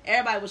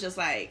 Everybody was just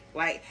like,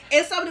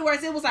 in so many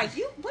words, it was like,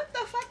 what the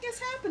fuck is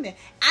happening?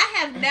 I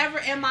have never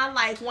in my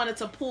life wanted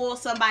to pull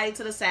somebody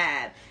to the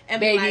side and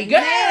be like,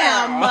 girl.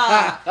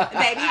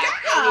 Baby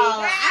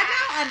girl, I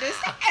don't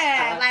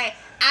understand. Like,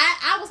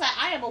 I was like,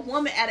 I am a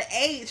woman at an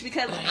age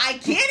because I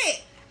get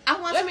it.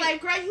 I want to be like,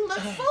 girl, you look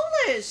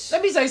foolish.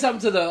 Let me say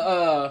something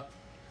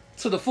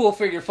to the full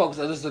figure folks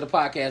that listen to the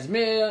podcast,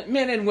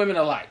 men and women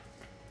alike.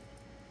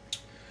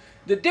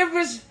 The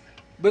difference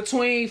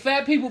between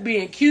fat people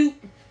being cute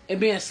and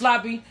being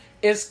sloppy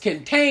is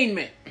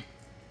containment.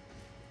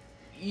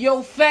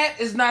 Your fat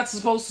is not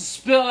supposed to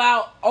spill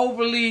out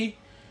overly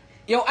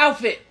your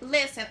outfit.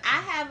 Listen,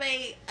 I have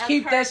a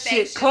keep that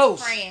shit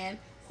close. Friend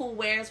who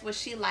wears what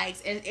she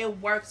likes, and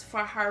it works for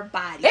her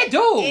body. They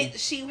do.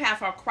 She have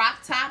her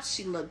crop tops.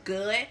 She look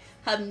good.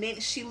 Her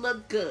knit. She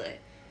look good.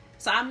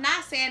 So I'm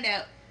not saying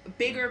that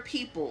bigger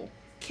people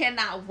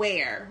cannot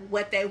wear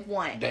what they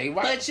want. They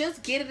right. But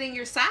just get it in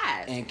your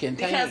size. And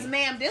contain. Because,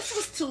 ma'am, this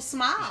was too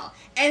small.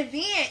 And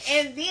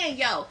then,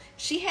 yo,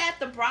 she had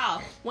the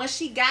bra. When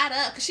she got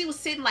up, because she was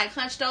sitting like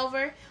hunched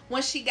over.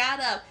 When she got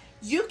up,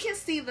 you can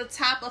see the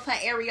top of her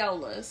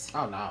areolas.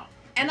 Oh, no.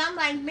 And I'm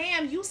like,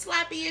 ma'am, you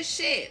sloppy as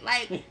shit.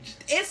 Like,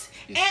 it's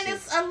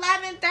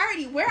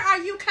 11:30. Where are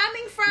you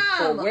coming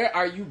from? Or where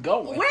are you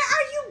going? Where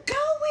are you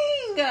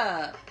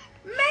going?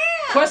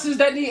 Ma'am. Questions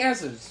that need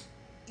answers.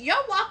 Your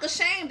walk of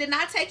shame did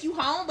not take you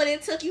home, but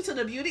it took you to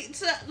the beauty.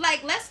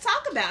 Let's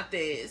talk about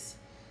this.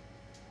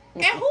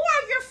 And who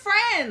are your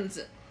friends?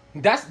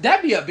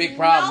 That'd be a big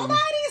problem.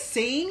 Nobody's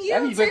seen you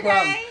That'd be a big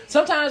today.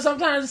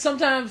 problem.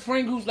 Sometimes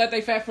friend groups let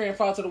their fat friend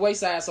fall to the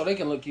wayside so they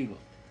can look cuter.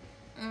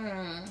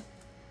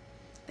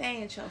 They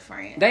ain't your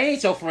friends. They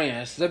ain't your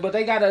friends, but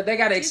they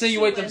gotta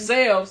insinuate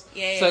themselves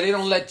so they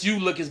don't let you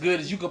look as good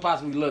as you could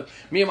possibly look.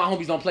 Me and my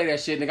homies don't play that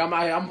shit, nigga. I'm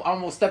out here. I'm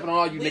almost stepping on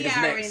all you niggas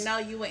next. We already know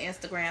you an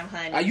Instagram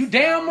honey. Are you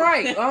damn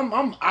right?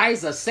 I'm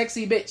I's a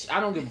sexy bitch. I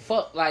don't give a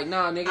fuck. Like,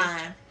 nah, nigga.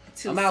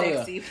 I'm out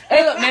sexy. Here.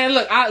 Hey, look, man.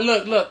 Look.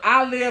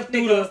 I lived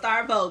through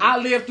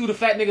the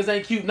fat niggas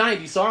ain't cute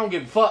 90s, so I don't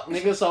give a fuck,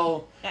 nigga.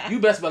 So you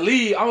best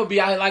believe I'm gonna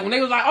be out here like when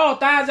they was like, oh,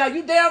 thighs out.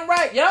 You damn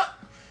right. Yup.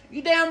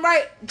 You damn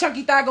right.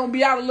 Chunky thigh gonna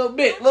be out a little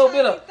bit. A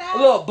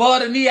little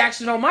butt and knee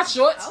action on my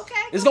shorts. Okay.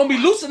 It's gonna be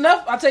loose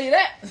enough, I'll tell you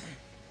that.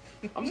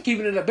 I'm just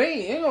keeping it a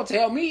bean. You ain't gonna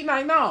tell me.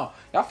 Like, no.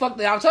 Y'all fucked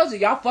up. I told you,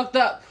 y'all fucked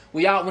up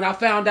when I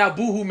found out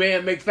Boohoo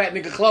Man make fat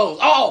nigga clothes.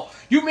 Oh,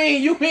 you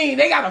mean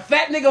they got a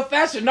fat nigga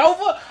Fashion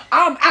Nova?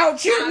 I'm out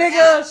here,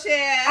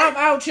 nigga. I'm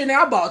out here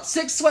now. I bought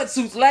 6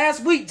 sweatsuits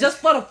last week just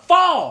for the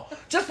fall.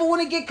 Just for when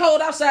it get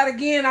cold outside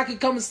again, I can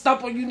come and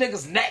stomp on you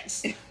niggas'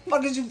 necks.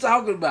 Fuck is you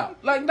talking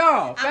about? Like,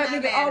 no. Fat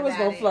nigga always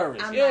gonna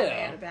flourish. I'm not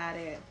mad about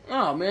it.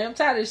 Oh, man. I'm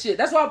tired of this shit.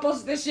 That's why I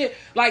posted this shit.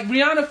 Like,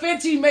 Rihanna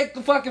Fenty make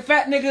the fucking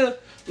fat nigga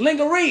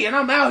lingerie, and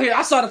I'm out here.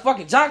 I saw the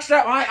fucking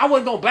jockstrap. I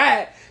wasn't gonna buy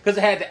it because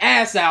it had the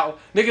ass out.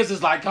 Niggas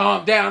is like,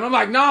 calm down. I'm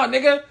like, nah,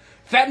 nigga.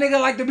 Fat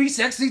nigga like to be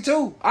sexy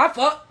too. I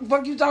fuck.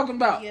 Fuck you talking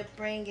about? You're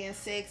bringing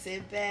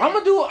sexy back.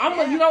 You know what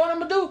I'm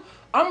gonna do?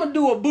 I'm gonna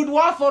do a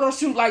boudoir photo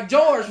shoot like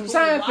George from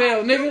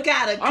Seinfeld, nigga. You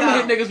gotta go. I'm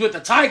gonna hit niggas with the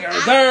tiger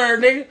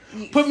reserve,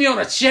 nigga. Put me on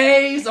a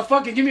chaise,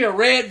 give me a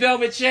red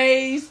velvet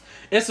chaise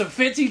and some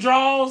Fenty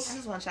draws. I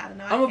just want y'all to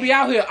know. I'm gonna be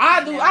out here.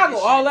 I go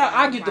all out.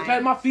 I get the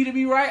pet, my feet to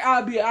be right.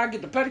 I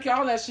get the pedicure,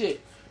 all that shit.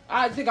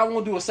 I think I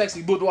want to do a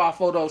sexy boudoir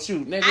photo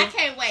shoot, nigga. I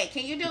can't wait.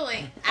 Can you do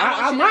it?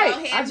 I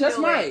might. I just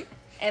might.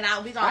 And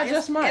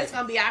it's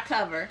gonna be our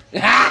cover.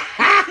 It's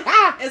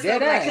gonna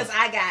be like, because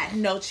I got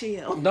no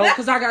chill. No,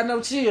 because I got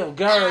no chill,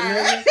 girl.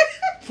 Nigga.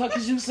 Fuck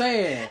is you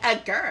saying? A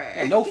girl.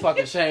 Ain't no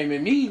fucking shame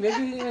in me,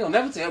 nigga. You don't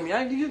never tell me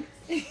I ain't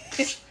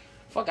nigga.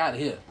 Fuck out of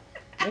here,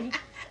 nigga.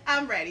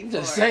 I'm ready for it.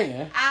 Just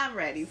saying. I'm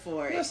ready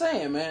for it. Just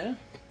saying, man.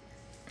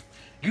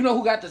 You know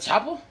who got the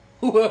chopper?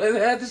 Who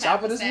had the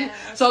chopper this week?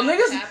 So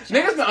niggas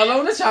been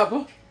unloading the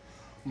chopper.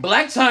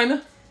 Black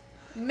China.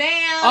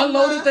 Ma'am.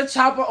 Unloaded the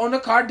chopper on the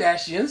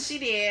Kardashians. She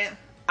did.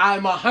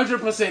 I'm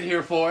 100%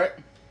 here for it.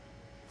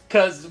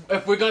 Cause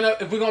if we're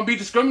gonna be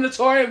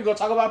discriminatory, we're gonna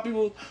talk about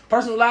people's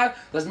personal lives.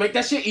 Let's make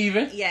that shit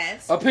even.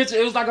 Yes.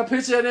 It was like a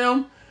picture of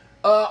them,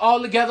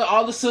 all together,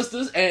 all the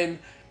sisters, and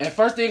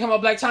first thing come out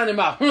Black China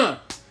mouth,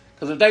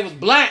 Cause if they was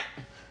black,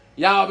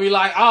 y'all be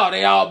like, oh,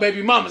 they all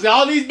baby mamas.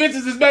 All these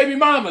bitches is baby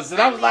mamas, and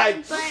I was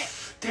like,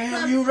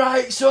 damn, you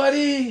right,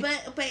 shorty.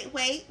 But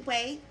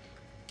wait.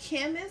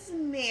 Kim is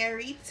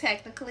married,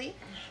 technically.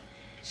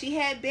 She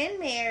had been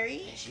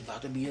married. Yeah, she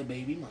about to be a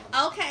baby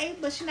mama. Okay,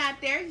 but she's not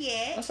there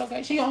yet. That's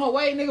okay. She on her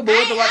way, nigga. But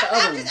what about the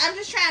other one? I'm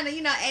just trying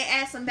to,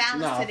 add some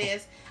balance to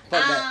this.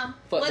 That.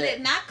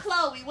 Not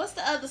Chloe. What's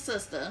the other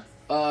sister?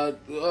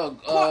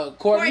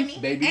 Courtney,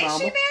 baby Ain't mama.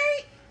 she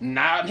married?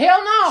 Nah,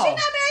 hell no. She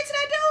not married to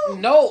that dude?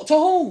 No, to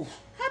who?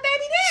 Her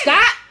baby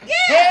daddy. Stop.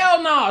 Yeah.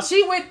 Hell no.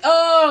 She with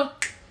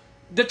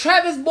the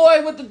Travis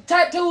boy with the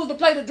tattoos to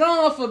play the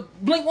drum for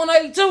Blink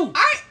 182. All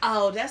right.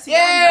 Oh, that's the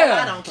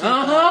yeah. I don't keep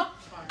up.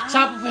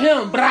 Chopper for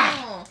him,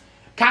 brah.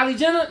 Kylie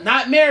Jenner,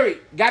 not married,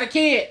 got a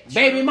kid,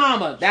 baby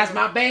mama. That's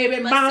my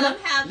baby mama.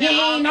 Somehow they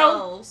all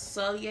know.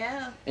 So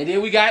yeah. And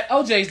then we got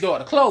OJ's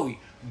daughter, Chloe,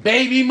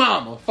 baby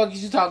mama. Fuck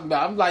is you talking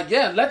about? I'm like,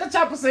 yeah, let the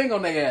chopper sing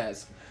on their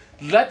ass.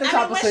 Let the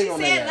chopper sing on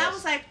their ass. And I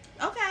was like,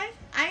 okay,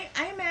 I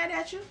ain't mad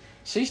at you.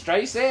 She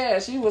straight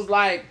said, she was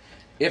like,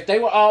 if they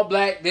were all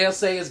black, they'll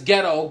say it's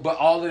ghetto, but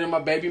all of them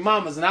are baby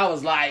mamas. And I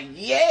was like,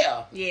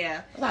 yeah.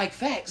 Yeah. Like,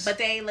 facts. But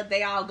they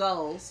all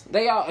goals.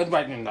 They all,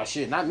 right, no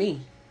shit, not me.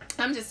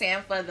 I'm just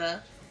saying for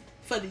the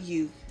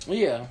youth.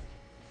 Yeah.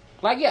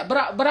 Like, yeah,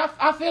 but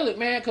I feel it,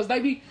 man, because they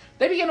be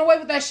getting away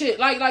with that shit.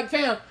 Like,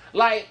 fam,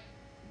 like,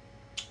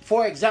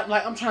 for example,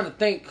 like, I'm trying to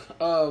think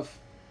of,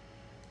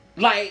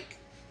 like,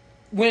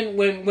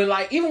 when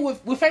like, even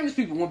with famous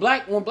people, when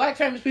black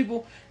famous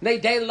people, they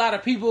date a lot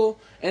of people,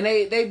 and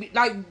they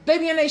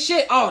be in their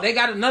shit. Oh, they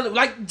got another,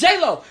 like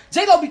J-Lo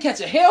be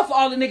catching hell for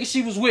all the niggas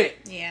she was with.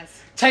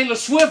 Yes. Taylor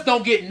Swift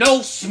don't get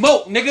no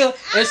smoke, nigga,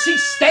 and she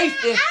stay. I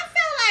feel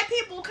like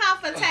people come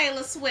for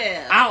Taylor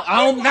Swift.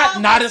 I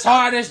don't not as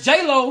hard as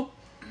J-Lo.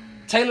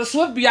 Taylor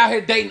Swift be out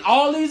here dating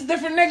all these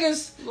different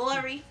niggas.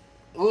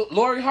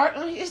 Lori Hart,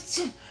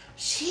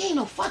 she ain't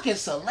no fucking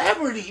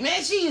celebrity,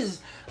 man. She is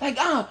like,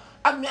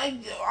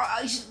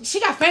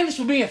 she got famous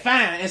for being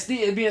fine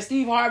and being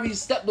Steve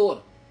Harvey's stepdaughter.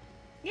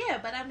 Yeah,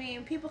 but I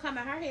mean, people come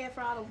in her head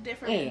for all the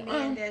different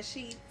men that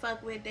she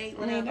fuck with, date,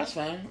 whatever. I mean, that's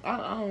fine. I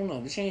don't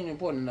know. She ain't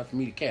important enough for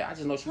me to care. I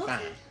just know she's fine.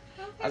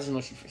 Okay. I just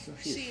know she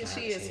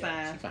is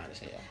fine. She's fine as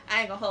hell. I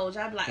ain't gonna hold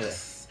you. I'm like,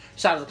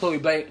 shout out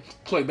to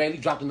Chloe Bailey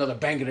dropped another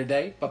banger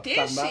today.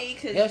 Did she?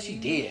 Yeah, she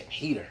did.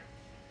 Heater.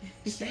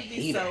 You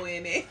be so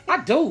in it. I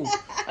do.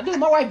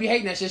 My wife be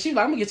hating that shit. She's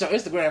like, I'm gonna get your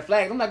Instagram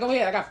flagged. I'm like, go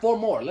ahead. I got 4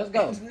 more. Let's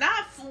go.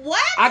 Not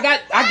what? I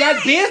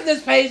got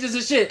business pages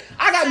and shit.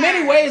 I got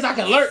many ways I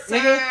can lurk,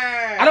 nigga.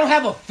 I don't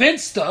have a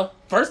Finsta.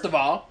 First of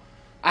all,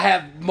 I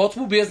have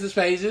multiple business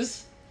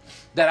pages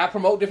that I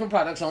promote different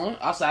products on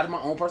outside of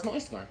my own personal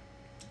Instagram.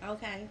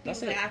 Okay.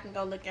 That's it. I can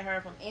go look at her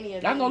from any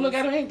of I can go look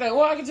at her anything.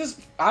 Or I can just,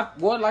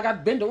 like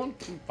I've been doing,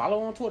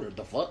 follow on Twitter.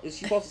 The fuck? Is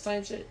she posting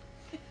the same shit?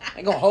 I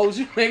ain't gonna hold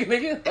you,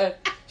 nigga.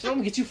 She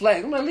gonna get you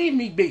flagged. I'm like, leave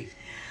me be.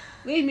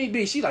 Leave me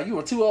be. She like, you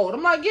were too old.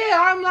 I'm like, yeah,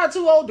 I'm not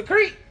too old to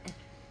creep.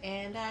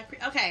 And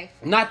okay.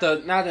 Not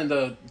in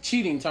the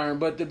cheating term,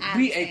 but to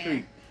be a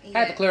creep. Yeah. I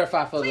had to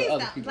clarify for the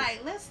other people.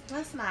 Like,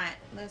 let's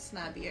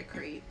not be a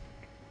creep.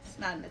 It's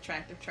not an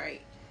attractive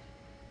trait.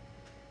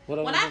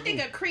 When I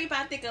think of creep,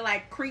 I think of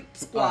like Creep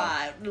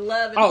Squad,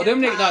 Love. And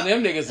them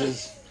niggas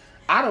is.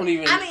 I don't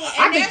even. I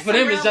think for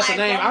them it's just a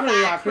name. I don't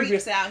even know how creepy.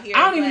 I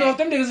don't even know if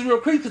them niggas is real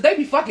creep because they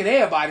be fucking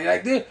everybody.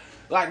 Like they,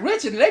 like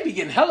Rich and they be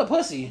getting hella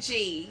pussy.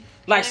 Gee.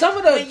 Like some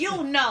of the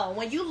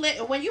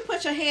when you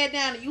put your head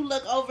down and you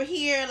look over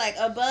here like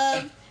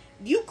above.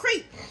 You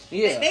creep.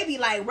 Yeah. They be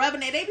like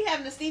rubbing it. They be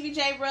having the Stevie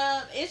J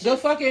rub. It's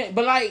just fucking.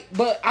 But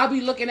I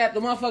be looking at the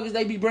motherfuckers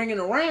they be bringing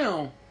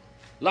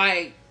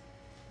Like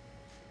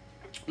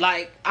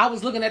I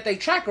was looking at their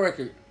track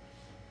record.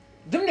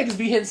 them niggas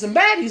be hitting some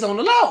baddies on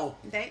the low.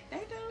 They do.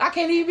 I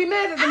can't even be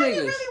mad at the I niggas.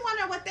 really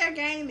wonder what their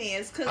game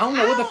is. Cause I don't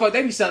know what the fuck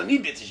they be selling these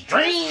bitches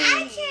dreams.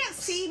 I can't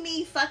see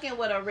me fucking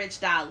with a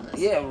Rich Dollars.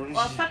 Yeah. Or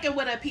fucking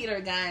with a Peter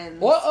Guns.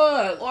 Or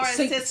a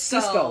Cisco.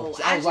 Cisco.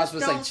 I was about to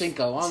just say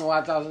Chinko. I don't know why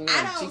I thought it was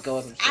Chinko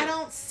or some shit. I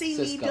don't see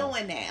me Cisco.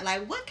 doing that.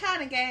 Like, what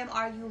kind of game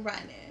are you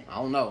running? I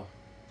don't know.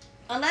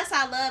 Unless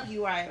I love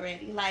you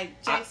already,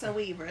 like Jason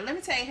Weaver. Let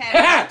me tell you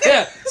how.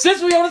 Yeah,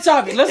 since we on the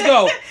topic, let's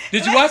go.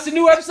 Did you watch the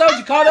new episode?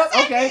 You caught up?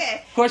 Okay.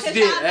 Yeah. Of course you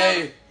did.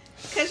 Hey.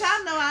 Cause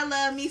y'all know I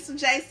love me some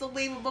Jason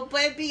Weaver, but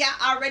baby,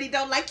 I already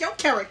don't like your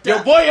character.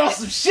 Your boy on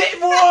some shit,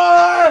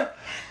 boy.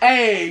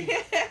 Hey,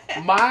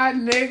 my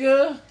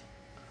nigga,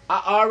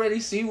 I already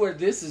see where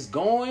this is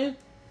going.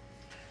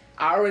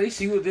 I already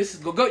see where this is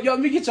going. Go, yo,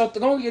 let me get your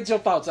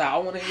thoughts out. I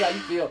want to hear how you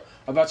feel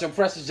about your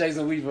precious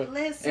Jason Weaver.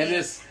 Listen, and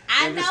this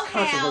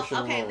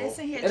controversial role.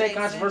 listen here, It ain't Jason.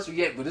 controversial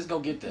yet, but it's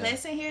gonna get there.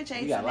 Listen here,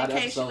 Jason. got a lot In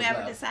of case you episodes ever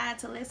left. decide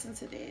to listen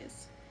to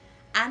this,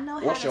 I know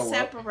how What's to your what?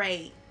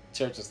 separate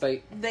Church of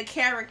State. the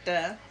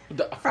character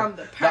The, from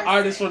the the person.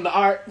 artist from the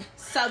art.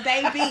 So,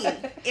 baby,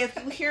 if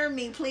you hear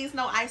me, please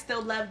know I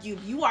still love you.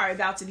 You are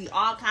about to be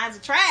all kinds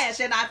of trash,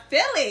 and I feel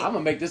it. I'm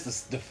gonna make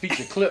this the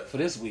feature clip for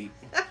this week.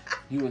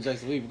 You and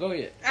Jason Weaver, go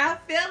ahead. I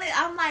feel it.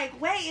 I'm like,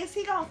 wait, is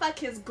he gonna fuck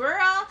his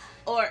girl?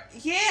 Or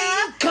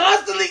yeah,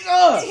 Constantly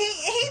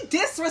he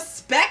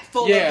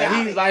disrespectful. Yeah, about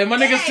he's it. like, my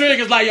nigga Ain't- Trig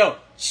is like, yo,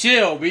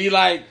 chill, be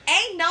like,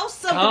 Ain't no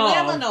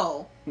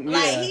subliminal.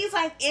 Like Yeah. he's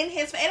like in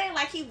his. It ain't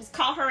like he was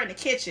caught her in the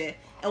kitchen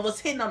and was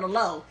hitting on the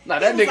low. Nah,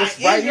 that He was nigga's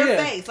like right in your here.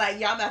 face. Like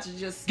y'all about to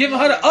just giving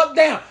her the up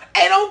down.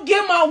 Hey, don't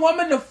give my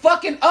woman the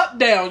fucking up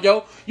down,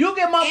 yo. You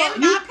give my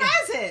in my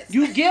presence.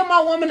 You give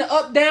my woman the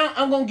up down,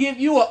 I'm gonna give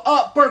you a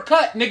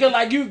uppercut, nigga.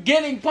 Like you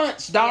getting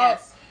punched, dog.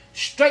 Yes.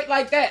 Straight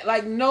like that.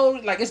 Like no,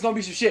 like it's gonna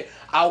be some shit.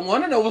 I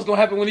want to know what's gonna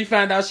happen when he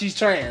find out she's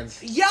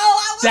trans. Yo,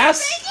 I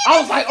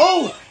I was like,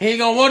 oh, he ain't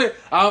gonna want it.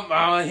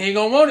 He ain't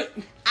gonna want it.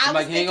 I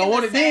was he ain't thinking gonna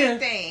want the it same then.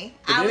 thing.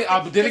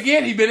 But then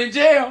again, he been in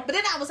jail. But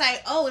then I was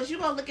like, oh, is you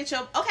gonna look at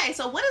your okay?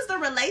 So what is the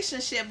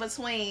relationship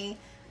between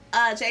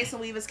Jason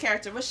Weaver's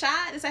character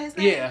Rashad? Is that his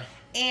name? Yeah.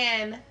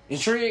 And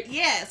Intrigued.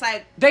 yeah, it's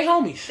like They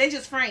homies. they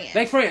just friends.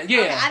 They friends. Yeah.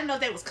 Okay, I didn't know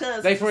if they was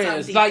cousins. They or something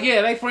friends. deep. Like,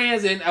 yeah, they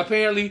friends, and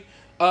apparently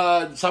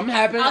something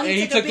happened, Oh, and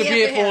he he took took a the bid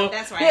bid for for him. him.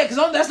 That's right. Yeah,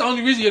 because that's the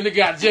only reason your nigga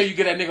got to jail. You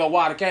get that nigga a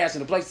wad of cash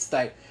and a place to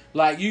stay.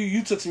 Like,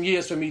 you took some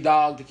years for me,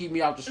 dog, to keep me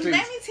off the streets.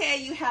 Let me tell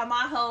you how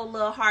my whole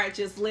little heart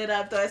just lit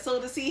up though as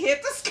soon as he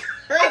hit the screen.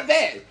 I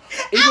bet.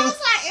 I was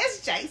like,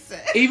 it's Jason.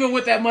 Even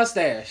with that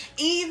mustache.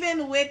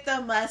 Even with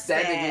the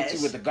mustache. That nigga hit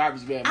you with the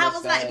garbage man mustache. I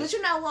was like, but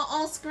you know what?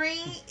 On screen,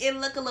 it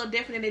look a little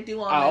different than it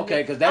do on. Oh,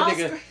 okay, because that on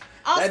nigga.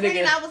 On that screen,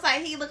 nigga, I was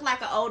like, he looked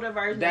like an older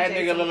version. that of nigga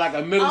Jason. look like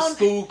a middle On-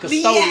 school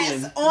custodian.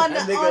 Yes, on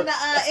That the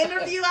nigga-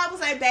 interview, I was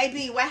like,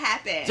 baby, what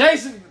happened?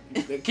 Jason,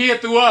 the kid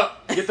threw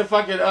up. Get the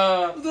fucking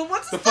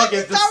What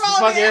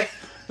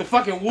the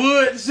fucking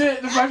wood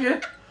shit. The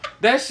fucking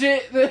that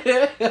shit. Get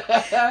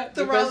that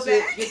Throwback.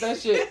 shit. Get that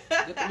shit.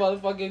 Get the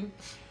motherfucking. Bring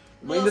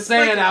Little the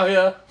sand sprinkle. out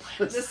here.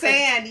 The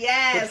sand,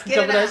 yes. Get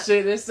Cover it that up.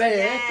 shit. That sand.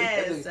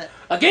 Yes.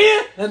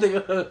 Again. That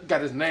nigga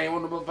got his name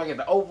on the motherfucking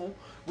the oval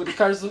with the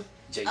cursor.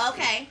 Jason.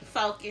 Okay,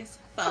 focus.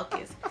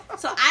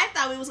 So I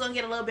thought we was gonna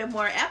get a little bit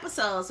more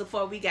episodes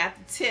before we got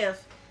the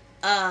Tiff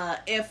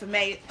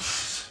information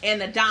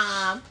and the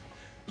Dom.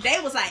 They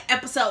was like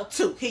episode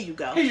 2. Here you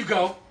go. Here you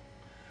go.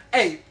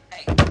 Hey,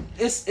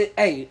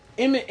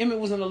 Emmett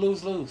was in a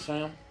lose-lose,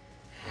 fam.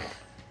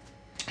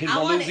 He was I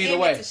gonna wanted lose either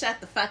Emmett way. to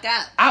shut the fuck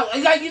up.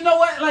 Like, you know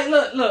what? Like,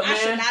 look, I man.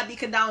 should not be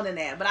condoning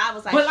that, but I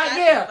was like, But like, shut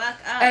yeah. the fuck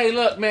up. Hey,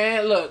 look,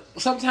 man. Look,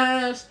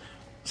 sometimes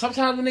when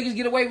niggas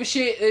get away with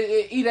shit,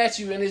 it eat at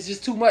you, and it's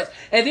just too much.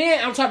 And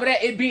then on top of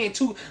that, it being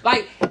too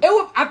like it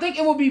would. I think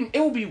it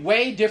would be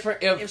way different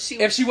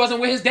if she wasn't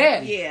with his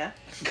daddy. Yeah.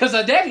 Cause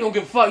her daddy don't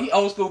give a fuck. He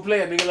old school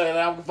player, nigga. Like,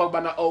 I don't give a fuck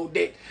about no old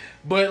dick.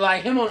 But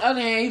like him on the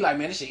other hand, he like,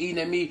 man, this shit eating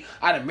at me.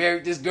 I done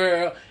married this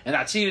girl and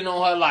I cheated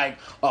on her like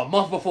a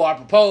month before I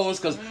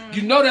proposed. Cause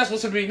you know that's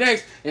what's gonna be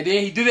next. And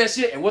then he do that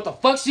shit, and what the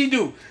fuck she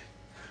do?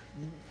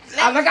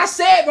 Like I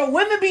said, but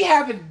women be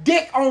having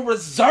dick on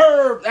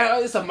reserve.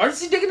 It's a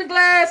emergency dick in the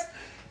glass.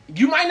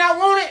 You might not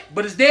want it,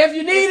 but it's there if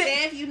you need it.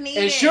 There if you need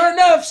and it. sure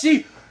enough,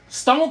 she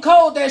stone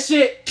cold that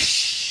shit.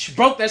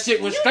 Broke that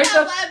shit. Went You straight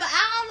know up. what? But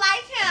I don't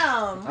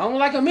like him. I don't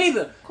like him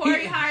either.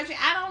 Corey He- Hardrick.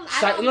 I don't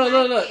Look,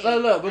 like look, it. but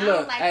I don't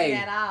look, like hey,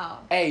 it at all.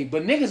 hey,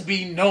 but niggas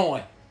be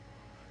knowing.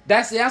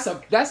 That's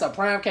a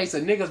prime case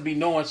of niggas be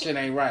knowing shit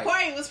ain't right.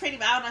 Corey was pretty.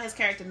 I don't know his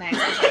character name.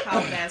 So I call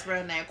him his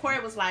real name. Corey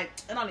was like,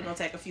 it only gonna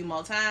take a few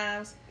more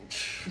times.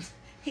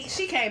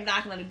 She came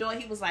knocking on the door.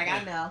 He was like,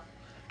 I know.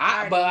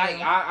 I already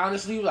know.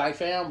 honestly like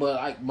fam, but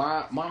like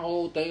my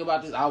whole thing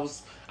about this, I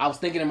was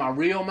thinking in my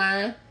real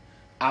mind,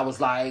 I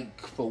was like,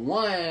 for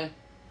one,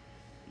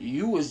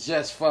 you was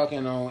just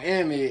fucking on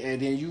Emmett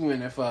and then you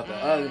went and fucked the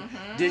other.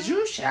 Did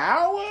you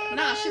shower?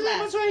 No, she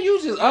left. You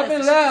just up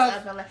and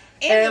left.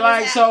 Emmett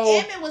like,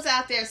 Emmett was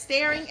out there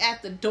staring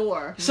at the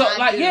door. So not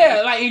like doing yeah,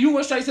 it. like and you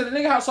went straight to the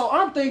nigga house. So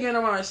I'm thinking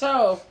to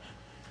myself,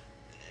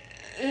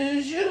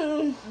 is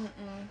you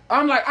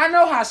I'm like, I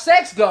know how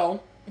sex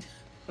go.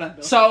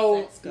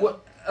 So,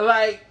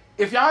 like,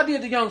 if y'all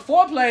did the young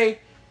foreplay,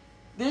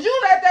 did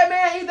you let that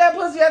man eat that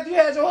pussy after you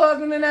had your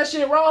husband in that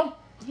shit raw?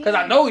 Because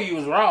I know he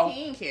was raw.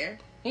 He didn't care.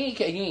 He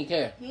ain't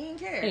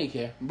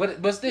care.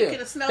 But still,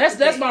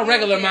 that's my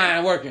regular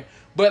mind working.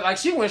 But like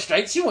she went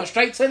straight to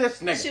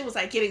this nigga. She was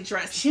like getting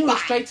dressed. She went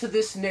straight to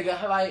this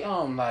nigga. Like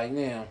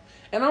damn.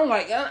 And I'm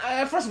like,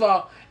 first of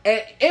all,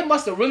 it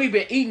must have really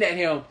been eating at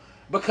him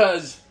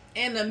because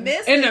in the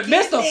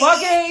midst of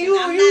fucking you,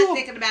 I'm not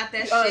thinking about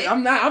that shit.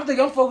 I'm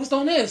thinking I'm focused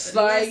on this.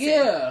 Like,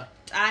 yeah.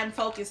 I'm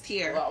focused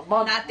here.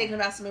 Not thinking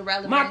about some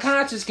irrelevant. My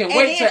conscience can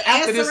wait till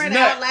after this nut.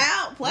 Out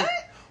loud. What?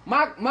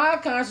 My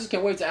conscience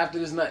can wait till after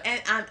this nut.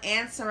 And I'm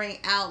answering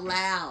out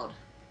loud.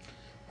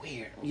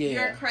 Weird. Yeah.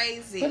 You're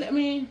crazy. But I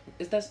mean,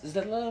 is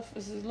that love?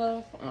 Is it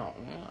love? I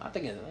don't know. I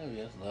think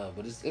it's love,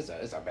 but it's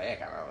a bad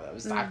kind of love.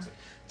 It's toxic.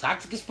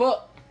 Toxic as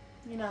fuck.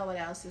 You know what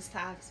else is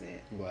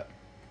toxic? What?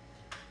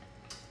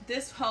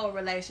 This whole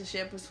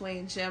relationship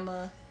between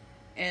Gemma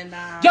and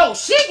Yo,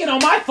 she get on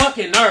my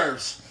fucking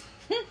nerves.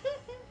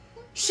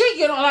 She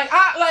get on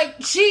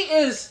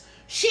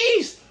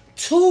she's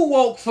too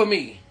woke for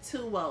me.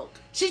 Too woke.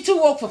 She too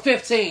woke for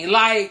 15.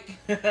 Like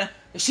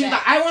she's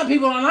like, I want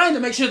people online to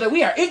make sure that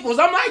we are equals.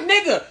 I'm like,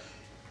 nigga,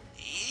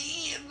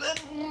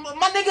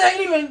 my nigga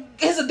ain't even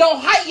his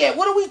adult height yet.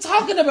 What are we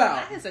talking about?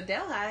 Not his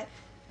adult height.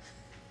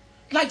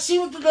 Like she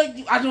was like, I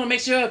just want to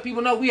make sure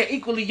people know we are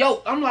equally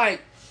yoked. I'm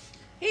like,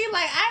 he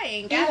like, I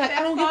ain't got that.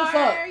 I don't give a fuck.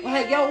 Yet.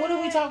 Like, yo, what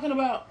are we talking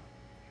about?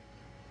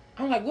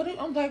 I'm like, what?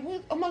 I'm like,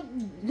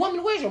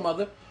 woman, where's your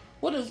mother?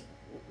 What is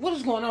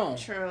going on?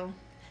 True.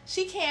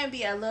 She can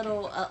be a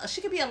little.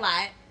 She can be a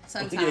lot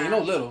sometimes. Yeah, you know,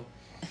 little.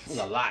 It's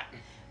a lot.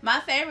 My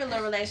favorite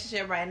little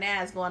relationship right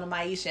now is going to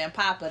Maisha and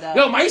Papa though.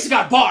 Yo, Maisha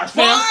got bars,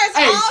 fam. Bars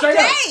hey, all straight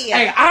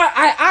day.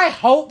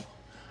 Up. Hey,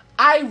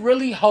 I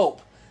really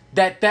hope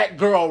that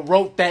girl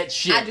wrote that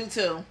shit. I do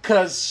too.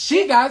 Cause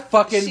she got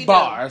fucking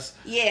bars.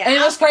 Yeah. And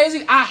it was crazy.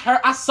 Before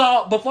I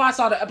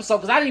saw the episode,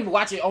 cause I didn't even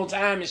watch it on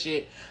time and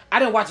shit. I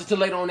didn't watch it till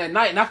later on that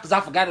night, not because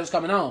I forgot it was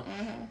coming on.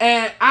 Mm-hmm.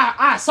 And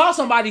I saw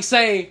somebody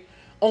say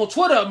on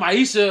Twitter,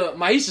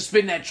 Maisha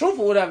spitting that truth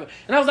or whatever.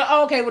 And I was like,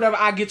 oh, okay, whatever,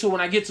 I'll get to it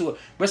when I get to it.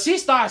 But she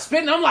started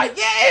spitting, I'm like,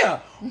 yeah.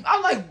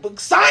 I'm like,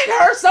 sign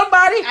her,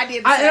 somebody. I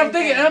did the same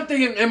thing. I'm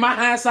thinking in my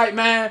hindsight,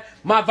 man,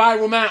 my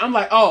viral mind, I'm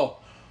like, oh,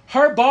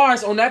 her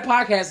bars on that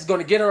podcast is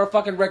going to get her a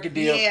fucking record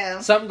deal. Yeah.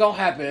 Something going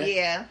to happen.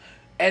 Yeah.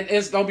 And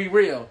it's going to be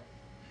real.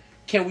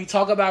 Can we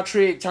talk about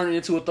Trig turning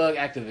into a thug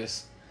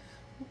activist?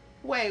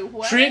 Wait,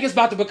 what? Trig is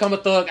about to become a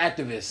thug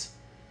activist.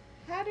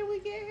 How did we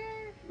get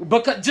here?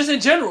 Because just in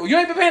general, you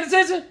ain't been paying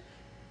attention.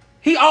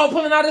 He all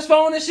pulling out his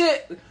phone and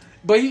shit,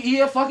 but he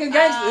a fucking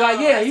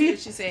gangster.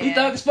 He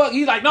thug as fuck.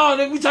 He's like, no,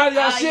 nigga, we tired of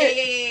y'all shit.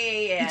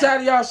 Yeah. We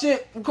tired of y'all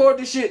shit. Record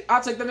this shit.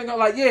 I'll take that nigga.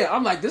 Like, yeah.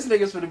 I'm like, this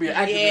nigga's finna be an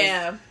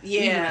activist.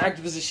 Yeah. An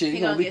activist and shit. He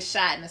gonna get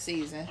shot in the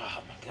season.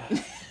 Oh my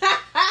god.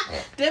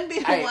 Them be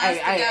the ones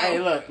to go. Hey,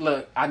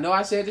 look. I know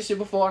I said this shit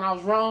before and I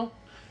was wrong,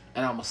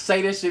 and I'm gonna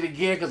say this shit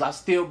again because I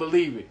still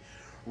believe it.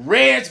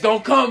 Red's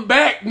gonna come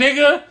back,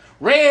 nigga.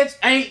 Reds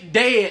ain't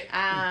dead.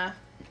 I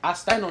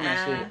stand on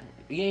that shit.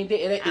 He ain't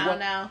dead. I don't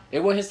know. It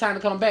wasn't his time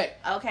to come back.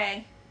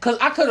 Okay. Cause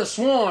I could have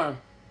sworn.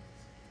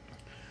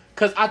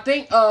 Cause I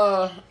think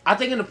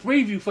in the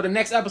preview for the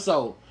next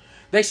episode,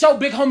 they show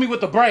Big Homie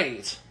with the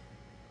braids.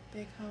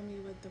 Big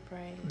Homie with the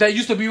braids. They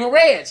used to be with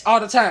Reds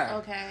all the time.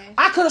 Okay.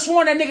 I could have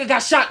sworn that nigga got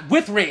shot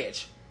with Reg.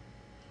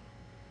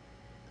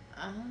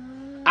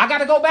 I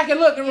gotta go back and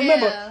look and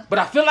remember. But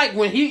I feel like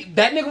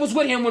that nigga was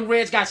with him when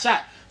Reg got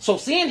shot. So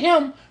seeing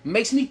him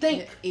makes me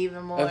think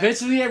even more.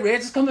 Eventually that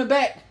Reg is coming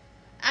back.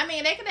 I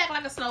mean, they could act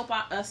like a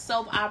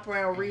soap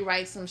opera and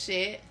rewrite some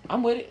shit.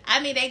 I'm with it.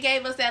 I mean, they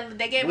gave us that.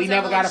 We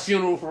never got a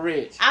funeral for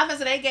Reg.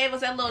 Obviously, they gave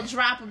us that little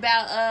drop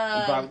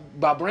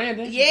about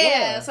Brandon.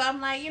 Yeah, so I'm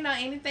like,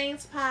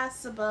 anything's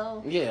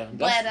possible. Yeah,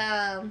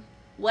 but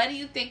what do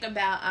you think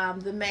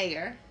about the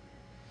mayor?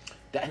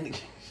 That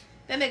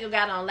nigga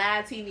got on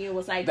live TV and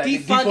was like,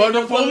 defund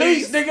the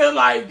police, nigga.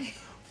 Like,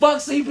 fuck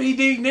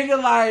CPD,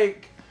 nigga.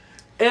 Like,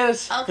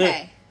 it's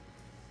okay.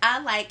 I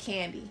like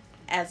Candy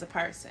as a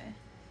person.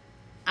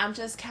 I'm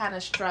just kind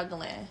of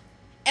struggling.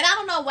 And I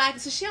don't know why,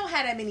 because she don't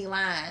have that many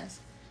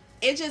lines.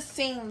 It just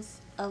seems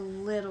a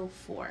little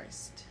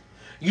forced.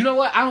 You know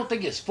what? I don't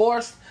think it's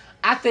forced.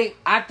 I think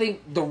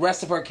the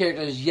rest of her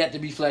character is yet to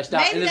be fleshed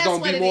out. Maybe and it's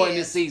going to be more in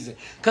this season.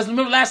 Because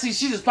remember last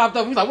season, she just popped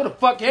up. He was like, where the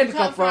fuck Candy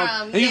come from?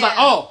 And he's like,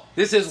 oh,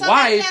 this is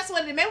wife. Maybe that's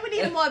what it is. Maybe we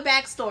need more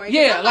backstory.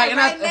 Yeah.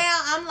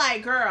 Now, I'm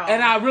like, girl.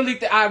 And I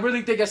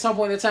really think at some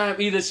point in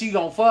time, either she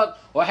going to fuck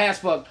or has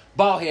fucked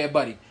Baldhead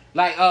Buddy.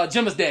 Like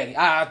Gemma's daddy.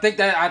 I think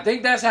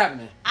that's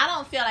happening. I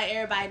don't feel like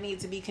everybody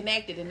needs to be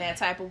connected in that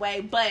type of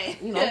way, but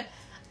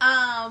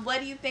what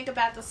do you think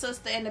about the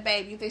sister and the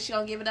baby? You think she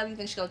gonna give it up? You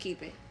think she gonna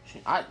keep it?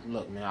 I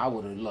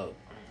would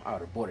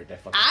have aborted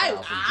that fucking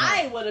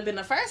I would have been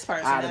the first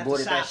person. I'd have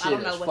aborted that shit. I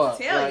don't know what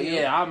to tell you.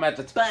 Yeah, I'm at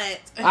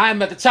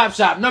the chop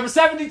shop. Number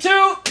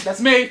 72.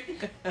 That's me.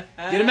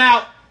 Get him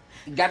out.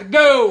 You got to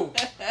go.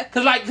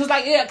 Cause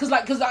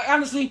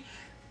honestly,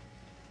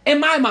 in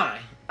my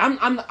mind,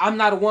 I'm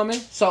not a woman,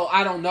 so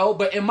I don't know.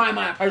 But in my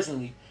mind,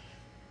 personally,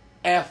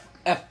 if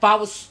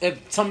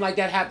something like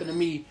that happened to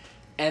me,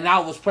 and I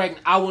was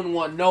pregnant, I wouldn't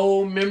want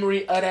no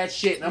memory of that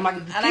shit. And I'm like,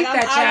 keep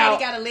that child. I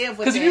already gotta live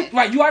with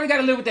that. You already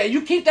gotta live with that.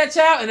 You keep that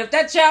child, and if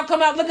that child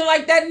come out looking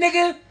like that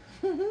nigga,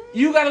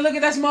 you gotta look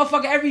at that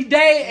motherfucker every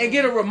day and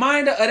get a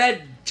reminder of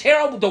that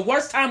terrible, the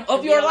worst time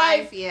of your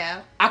life.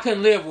 Yeah, I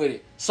couldn't live with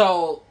it.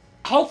 So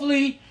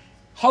hopefully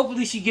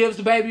she gives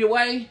the baby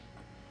away.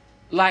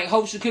 Like,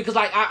 hope she could, cause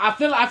like I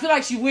feel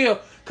like she will,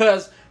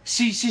 cause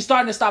she's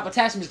starting to stop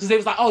attachments, because they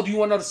was like, oh, do you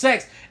want to know the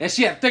sex? And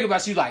she had to think about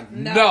it. She was like,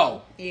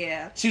 no.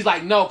 Yeah. She's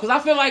like, no, cause I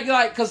feel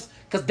like cause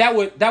that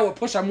would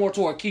push her more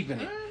toward keeping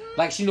it.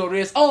 Like, she know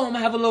this. Oh, I'm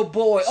gonna have a little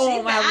boy. Oh,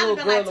 I'm gonna have a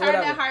little girl. Like, turn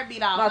that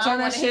heartbeat off. No, turn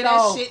that shit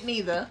off. That shit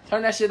neither.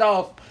 Turn that shit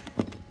off.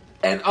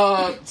 And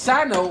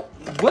side note,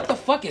 what the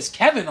fuck is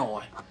Kevin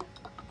on?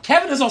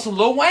 Kevin is on some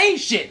Lil Wayne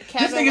shit.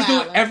 This nigga's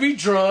doing every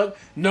drug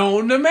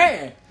known to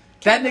man.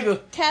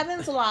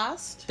 Kevin's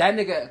lost. That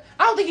nigga,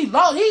 I don't think he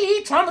lost.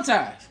 He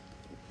traumatized.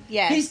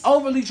 Yes. He's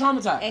overly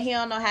traumatized. And he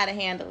don't know how to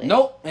handle it.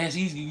 Nope. And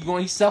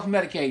he's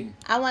self-medicating.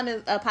 I want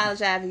to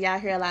apologize if y'all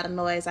hear a lot of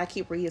noise. I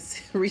keep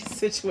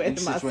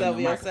resituating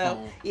myself.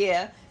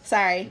 Yeah.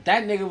 Sorry.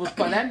 That nigga was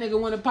fun. That nigga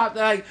went and popped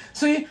and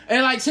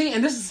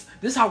this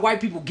is how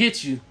white people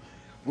get you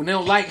when they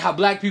don't like how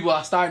black people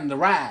are starting to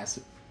rise.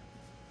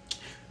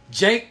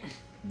 Jake,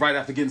 right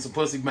after getting some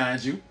pussy,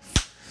 mind you.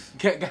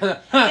 In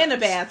the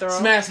bathroom.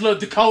 Smashed little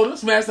Dakota.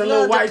 Smashed that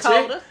little white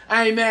chick.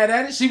 I ain't mad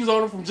at it. She was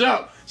on him from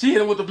jump. She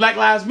hit him with the Black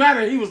Lives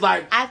Matter. He was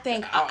like, I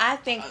think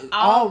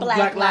all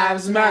Black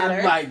Lives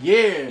Matter. Like,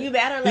 yeah. You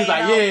better lay He's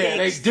like, yeah,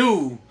 they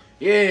do.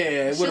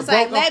 Yeah. She's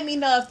like, let me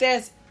know if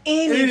there's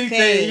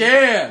anything.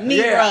 Yeah.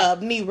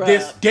 Knee rub.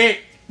 This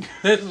dick.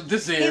 That's what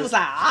this is. He was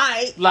like,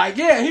 alright. Like,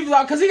 yeah, he was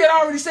like, cause he had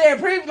already said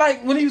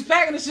like when he was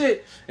packing the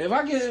shit, if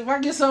I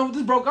get something with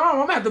this broke arm,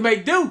 I'm gonna have to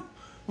make do.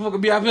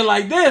 Motherfucker be out here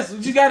like this.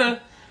 You gotta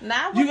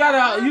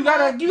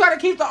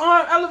keep the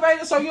arm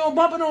elevated so you don't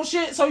bump it on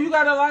shit. So you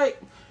gotta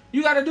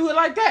do it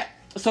like that.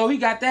 So he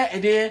got that,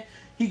 and then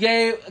he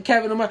gave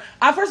Kevin the money.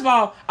 First of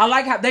all, I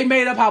like how they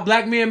made up how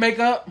black men make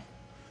up.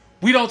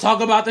 We don't talk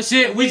about the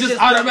shit. We just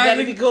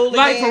automatically cool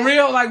like again. For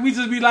real. Like we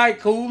just be like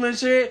cool and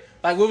shit.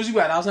 Like, what was you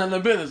at? I was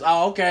handling business.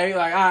 Oh, okay.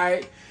 Like, all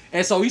right.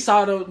 And so he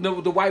saw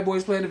the white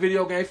boys playing the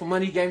video game for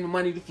money. He gave him the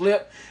money to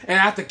flip. And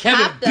after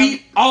Kevin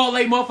beat all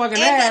they motherfucking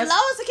ass. And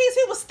lowest the keys,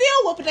 he was still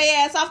whooping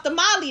their ass off the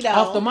Molly, though.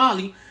 Off the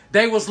Molly.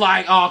 They was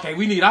like, oh, okay,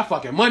 we need our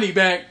fucking money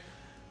back.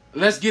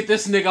 Let's get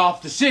this nigga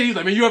off the shit. He's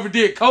like, man, you ever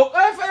did coke?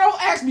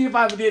 Don't ask me if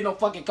I ever did no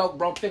fucking coke,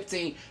 bro.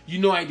 15, you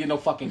know I ain't did no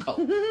fucking coke.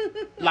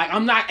 Like,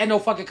 I'm not at no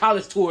fucking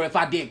college tour if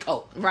I did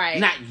coke. Right.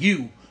 Not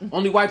you.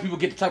 Only white people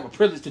get the type of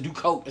privilege to do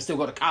coke and still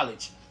go to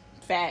college.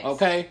 Facts.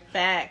 Okay?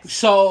 Facts.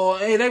 So,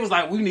 they was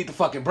like, we need the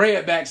fucking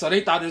bread back. So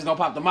they thought they was going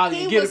to pop the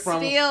Molly and get it from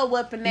him. He was still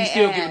whipping their ass. He's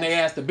still giving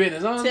their ass the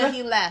business. Until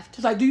he left.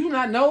 It's like, do you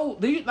not know?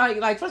 Do you,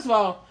 like first of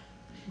all,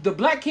 the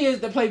black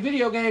kids that play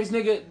video games,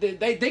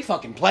 nigga, they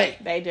fucking play.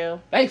 They do.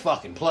 They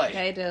fucking play.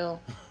 They do.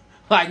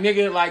 Like,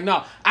 nigga, like,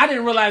 no. I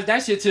didn't realize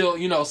that shit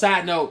till,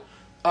 side note,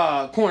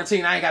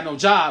 quarantine, I ain't got no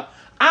job.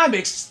 I'm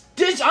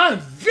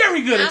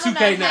very good at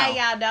 2K now.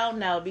 How y'all don't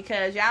know,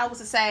 because y'all was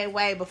the same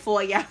way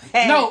before y'all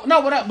had. No,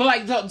 but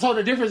like, so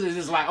the difference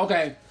is like,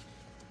 okay,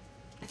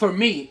 for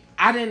me,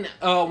 I didn't,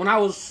 when I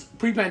was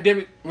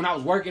pre-pandemic, when I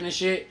was working and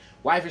shit,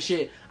 wife and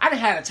shit, I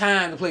didn't have the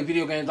time to play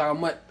video games like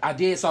what I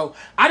did. So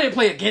I didn't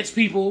play against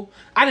people.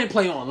 I didn't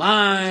play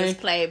online.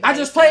 I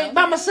just played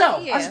by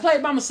myself. Yeah. I just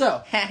played by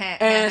myself.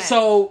 And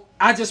so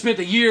I just spent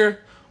a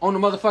year on the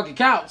motherfucking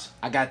couch.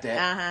 I got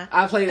that.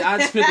 I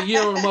just spent a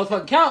year on the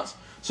motherfucking couch.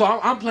 So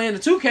I'm playing the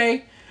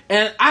 2K,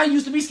 and I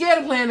used to be scared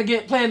of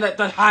playing at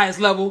the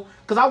highest level,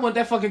 because I wasn't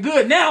that fucking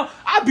good. Now,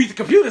 I beat the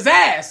computer's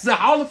ass. The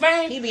Hall of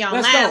Fame. He be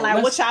online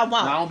like, what y'all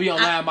want? No, I don't be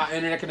online. My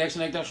internet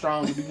connection ain't that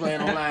strong to be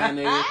playing online,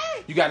 nigga.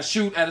 You got to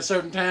shoot at a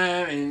certain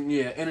time, and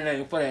yeah, internet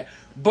ain't for that.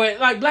 But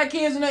like black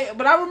kids,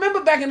 but I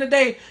remember back in the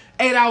day,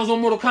 8 hours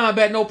on Mortal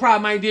Kombat, no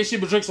problem. I ain't did shit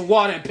but drink some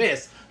water and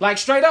piss. Like,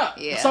 straight up.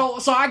 Yeah. So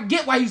I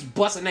get why he's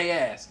busting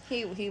their ass.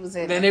 He was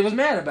in. Then they was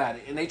mad about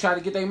it, and they tried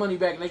to get their money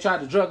back, and they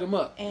tried to drug him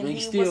up, and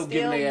he's still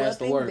giving their ass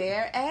to work.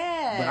 Their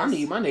ass. But I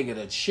need my nigga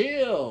to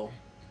chill.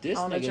 This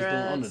on nigga's doing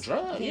on the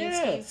drugs.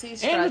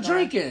 He's and the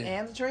drinking. He's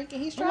I'm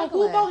like,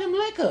 struggling. who bought him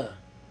liquor?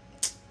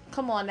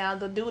 Come on now,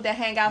 the dude that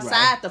hang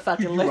outside the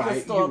fucking liquor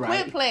store.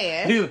 Quit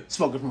playing. He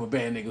smoking from a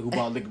bad nigga who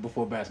bought liquor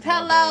before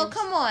basketball Hello, games.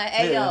 come on.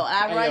 Hey, yo,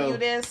 I run you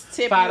this,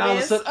 tip $5. you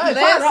this.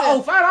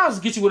 $5 will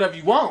get you whatever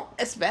you want.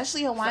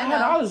 Especially a wine.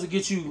 $5 will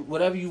get you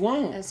whatever you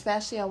want.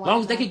 Especially a wine. As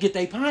long as they can get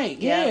their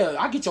pint. Yeah,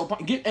 I get your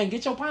pint.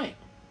 Get your pint.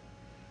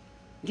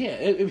 Yeah,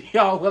 it be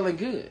all well and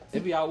good.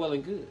 It be all well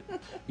and good.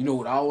 You know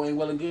what all ain't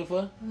well and good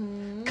for?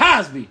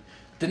 Cosby.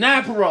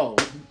 Denied parole.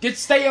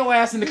 Stay your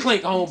ass in the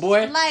clink,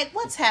 homeboy. Like,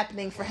 what's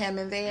happening for him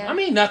in there? I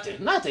mean, nothing.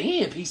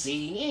 He in PC.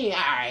 He ain't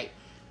alright.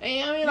 I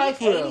mean, like,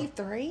 for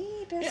 83?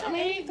 Yeah,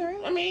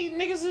 I mean,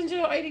 niggas in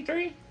jail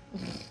 83.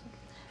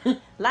 Live.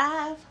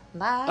 Yeah,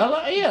 live.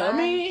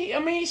 I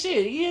mean,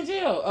 shit, he in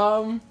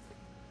jail.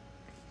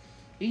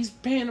 He's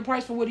paying the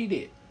price for what he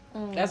did.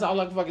 That's all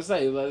I can fucking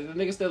say. Like, the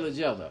nigga still in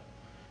jail though.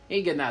 He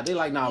ain't getting out. They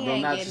like, nah, He bro,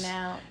 ain't not getting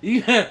out.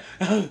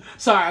 Yeah.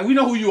 Sorry, we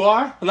know who you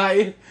are.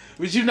 Like,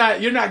 but you're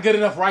not good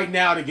enough right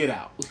now to get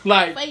out.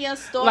 Like, For your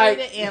story like,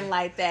 to end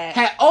like that.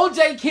 had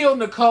OJ killed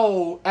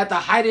Nicole at the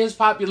height of his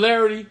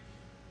popularity,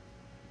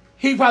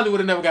 he probably would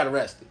have never got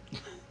arrested.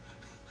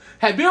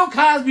 Had Bill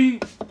Cosby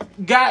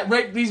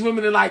raped these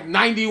women in like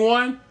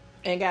 91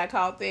 And got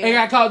caught there. and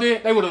got caught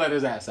in, they would have let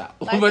his ass out.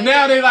 Like but they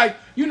now did. they like,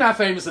 you're not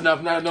famous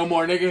enough now, no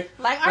more, nigga.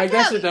 Like R. that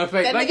Kelly. shit done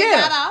fake. That Like, nigga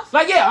yeah. got off.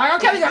 Like, yeah, R.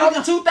 Kelly got off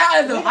in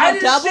 2000. The height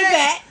of this double shit.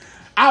 back.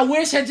 I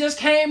wish had just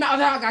came out.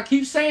 Like I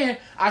keep saying,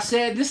 I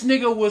said this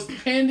nigga was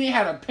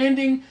had a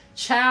pending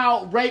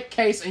child rape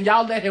case, and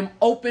y'all let him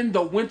open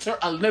the Winter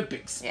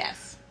Olympics.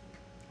 Yes.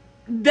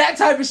 That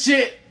type of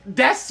shit,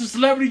 that's the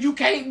celebrity you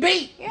can't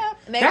beat. Yeah.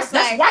 And they That's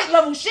was like, white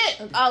level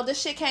shit. oh, this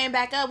shit came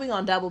back up. We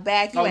gonna double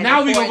back. You Oh, ain't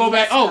now we gonna go important.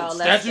 back. Oh, Let's go.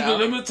 Let's statute go. of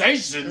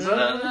limitations.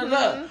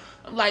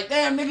 I'm like,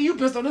 damn, nigga, you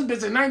pissed on this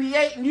bitch in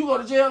 98 and you go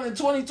to jail in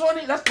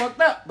 2020? That's fucked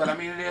up. But I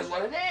mean, it is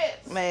what it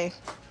is. Man.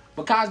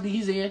 But Cosby,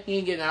 he's in. He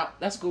ain't getting out.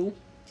 That's cool.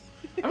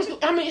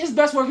 I mean, his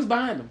best work is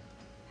behind him.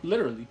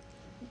 Literally.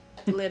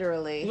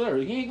 Literally.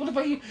 Literally. What the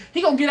fuck?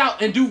 He gonna get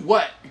out and do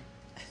what?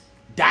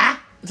 Die?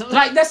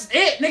 Like, that's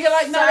it, nigga.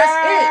 Like, no,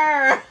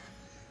 that's it.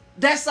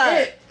 That's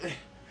it.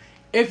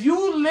 If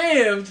you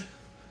lived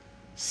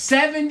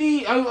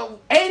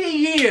 80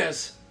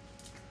 years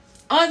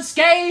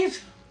unscathed,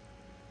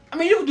 I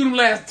mean, you can do them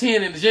last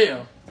 10 in the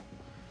jail.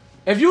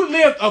 If you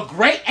lived a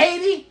great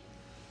 80,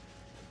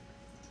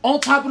 on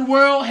top of the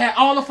world, had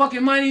all the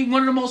fucking money,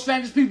 one of the most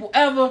famous people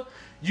ever,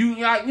 you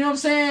like, you know what I'm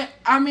saying?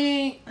 I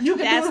mean, you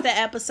can That's do the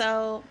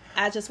episode.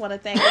 I just want to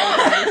thank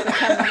everybody for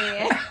coming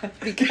in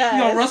because You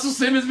know, Russell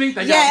Simmons me.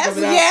 Thank y'all for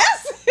coming out.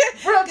 yes.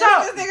 Real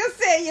talk. This nigga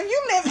said if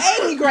you live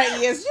 80 great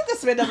years, you can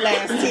spend the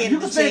last 10 You in can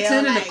the spend jail. 10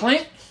 in the like,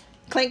 clink.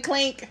 Clink,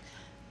 clink.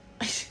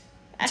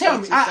 I Tell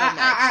hate me, you so much.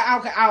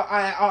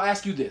 I'll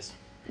ask you this.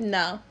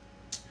 No.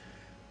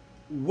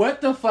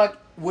 What the fuck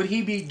would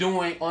he be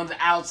doing on the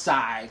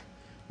outside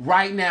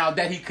right now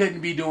that he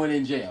couldn't be doing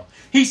in jail?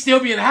 He'd still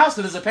be in the house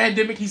because there's a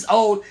pandemic. He's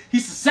old.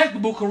 He's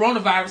susceptible to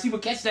coronavirus. He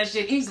would catch that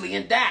shit easily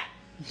and die.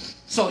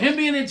 So him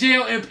being in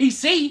jail in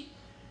PC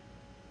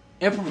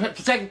and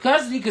protective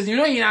custody, because you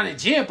know he not in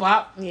jail,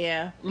 Pop.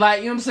 Yeah. Like,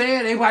 you know what I'm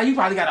saying? He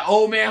probably got an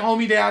old man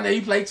homie down there he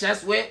play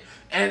chess with.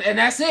 And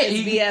that's it.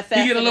 He BFF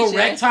get a in little the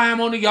rec jail.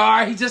 time on the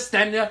yard. He just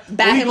standing there.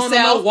 By Or he going a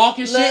himself. little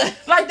walking shit.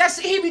 Look. Like, that's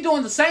he be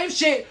doing the same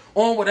shit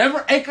on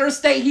whatever acre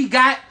estate he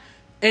got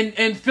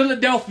in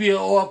Philadelphia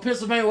or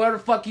Pennsylvania, wherever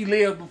the fuck he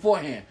lived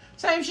beforehand.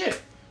 Same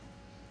shit.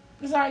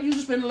 It's like you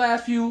just spend the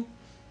last few,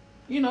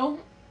 3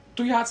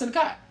 hots in the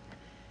cot.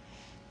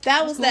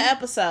 That was cool. the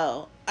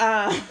episode.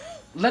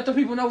 Let the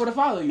people know where to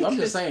follow you. I'm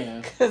just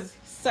saying. Cause,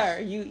 sir,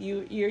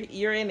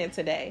 you're in it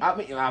today. I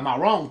mean, am I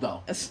wrong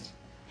though?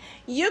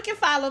 You can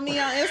follow me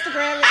on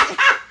Instagram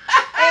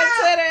and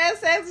Twitter at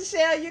Sexy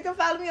Shell. You can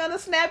follow me on the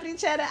Snappity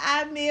Chatter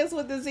I Miss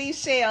with the Z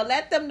Shell.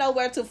 Let them know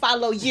where to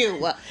follow you.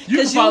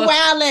 Because you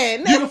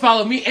wildin'. You can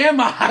follow me and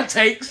my hot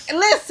takes.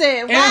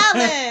 Listen,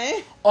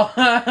 wildin'. On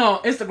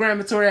Instagram,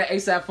 Victoria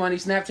ASAP Funny,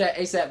 Snapchat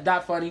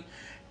ASAP.funny.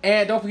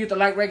 And don't forget to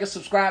like, rate, and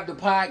subscribe to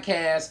the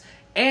podcast.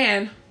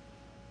 And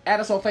add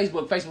us on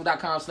Facebook,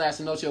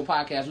 facebook.com/The No Chill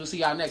Podcast. We'll see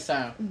y'all next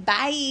time.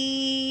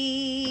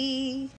 Bye.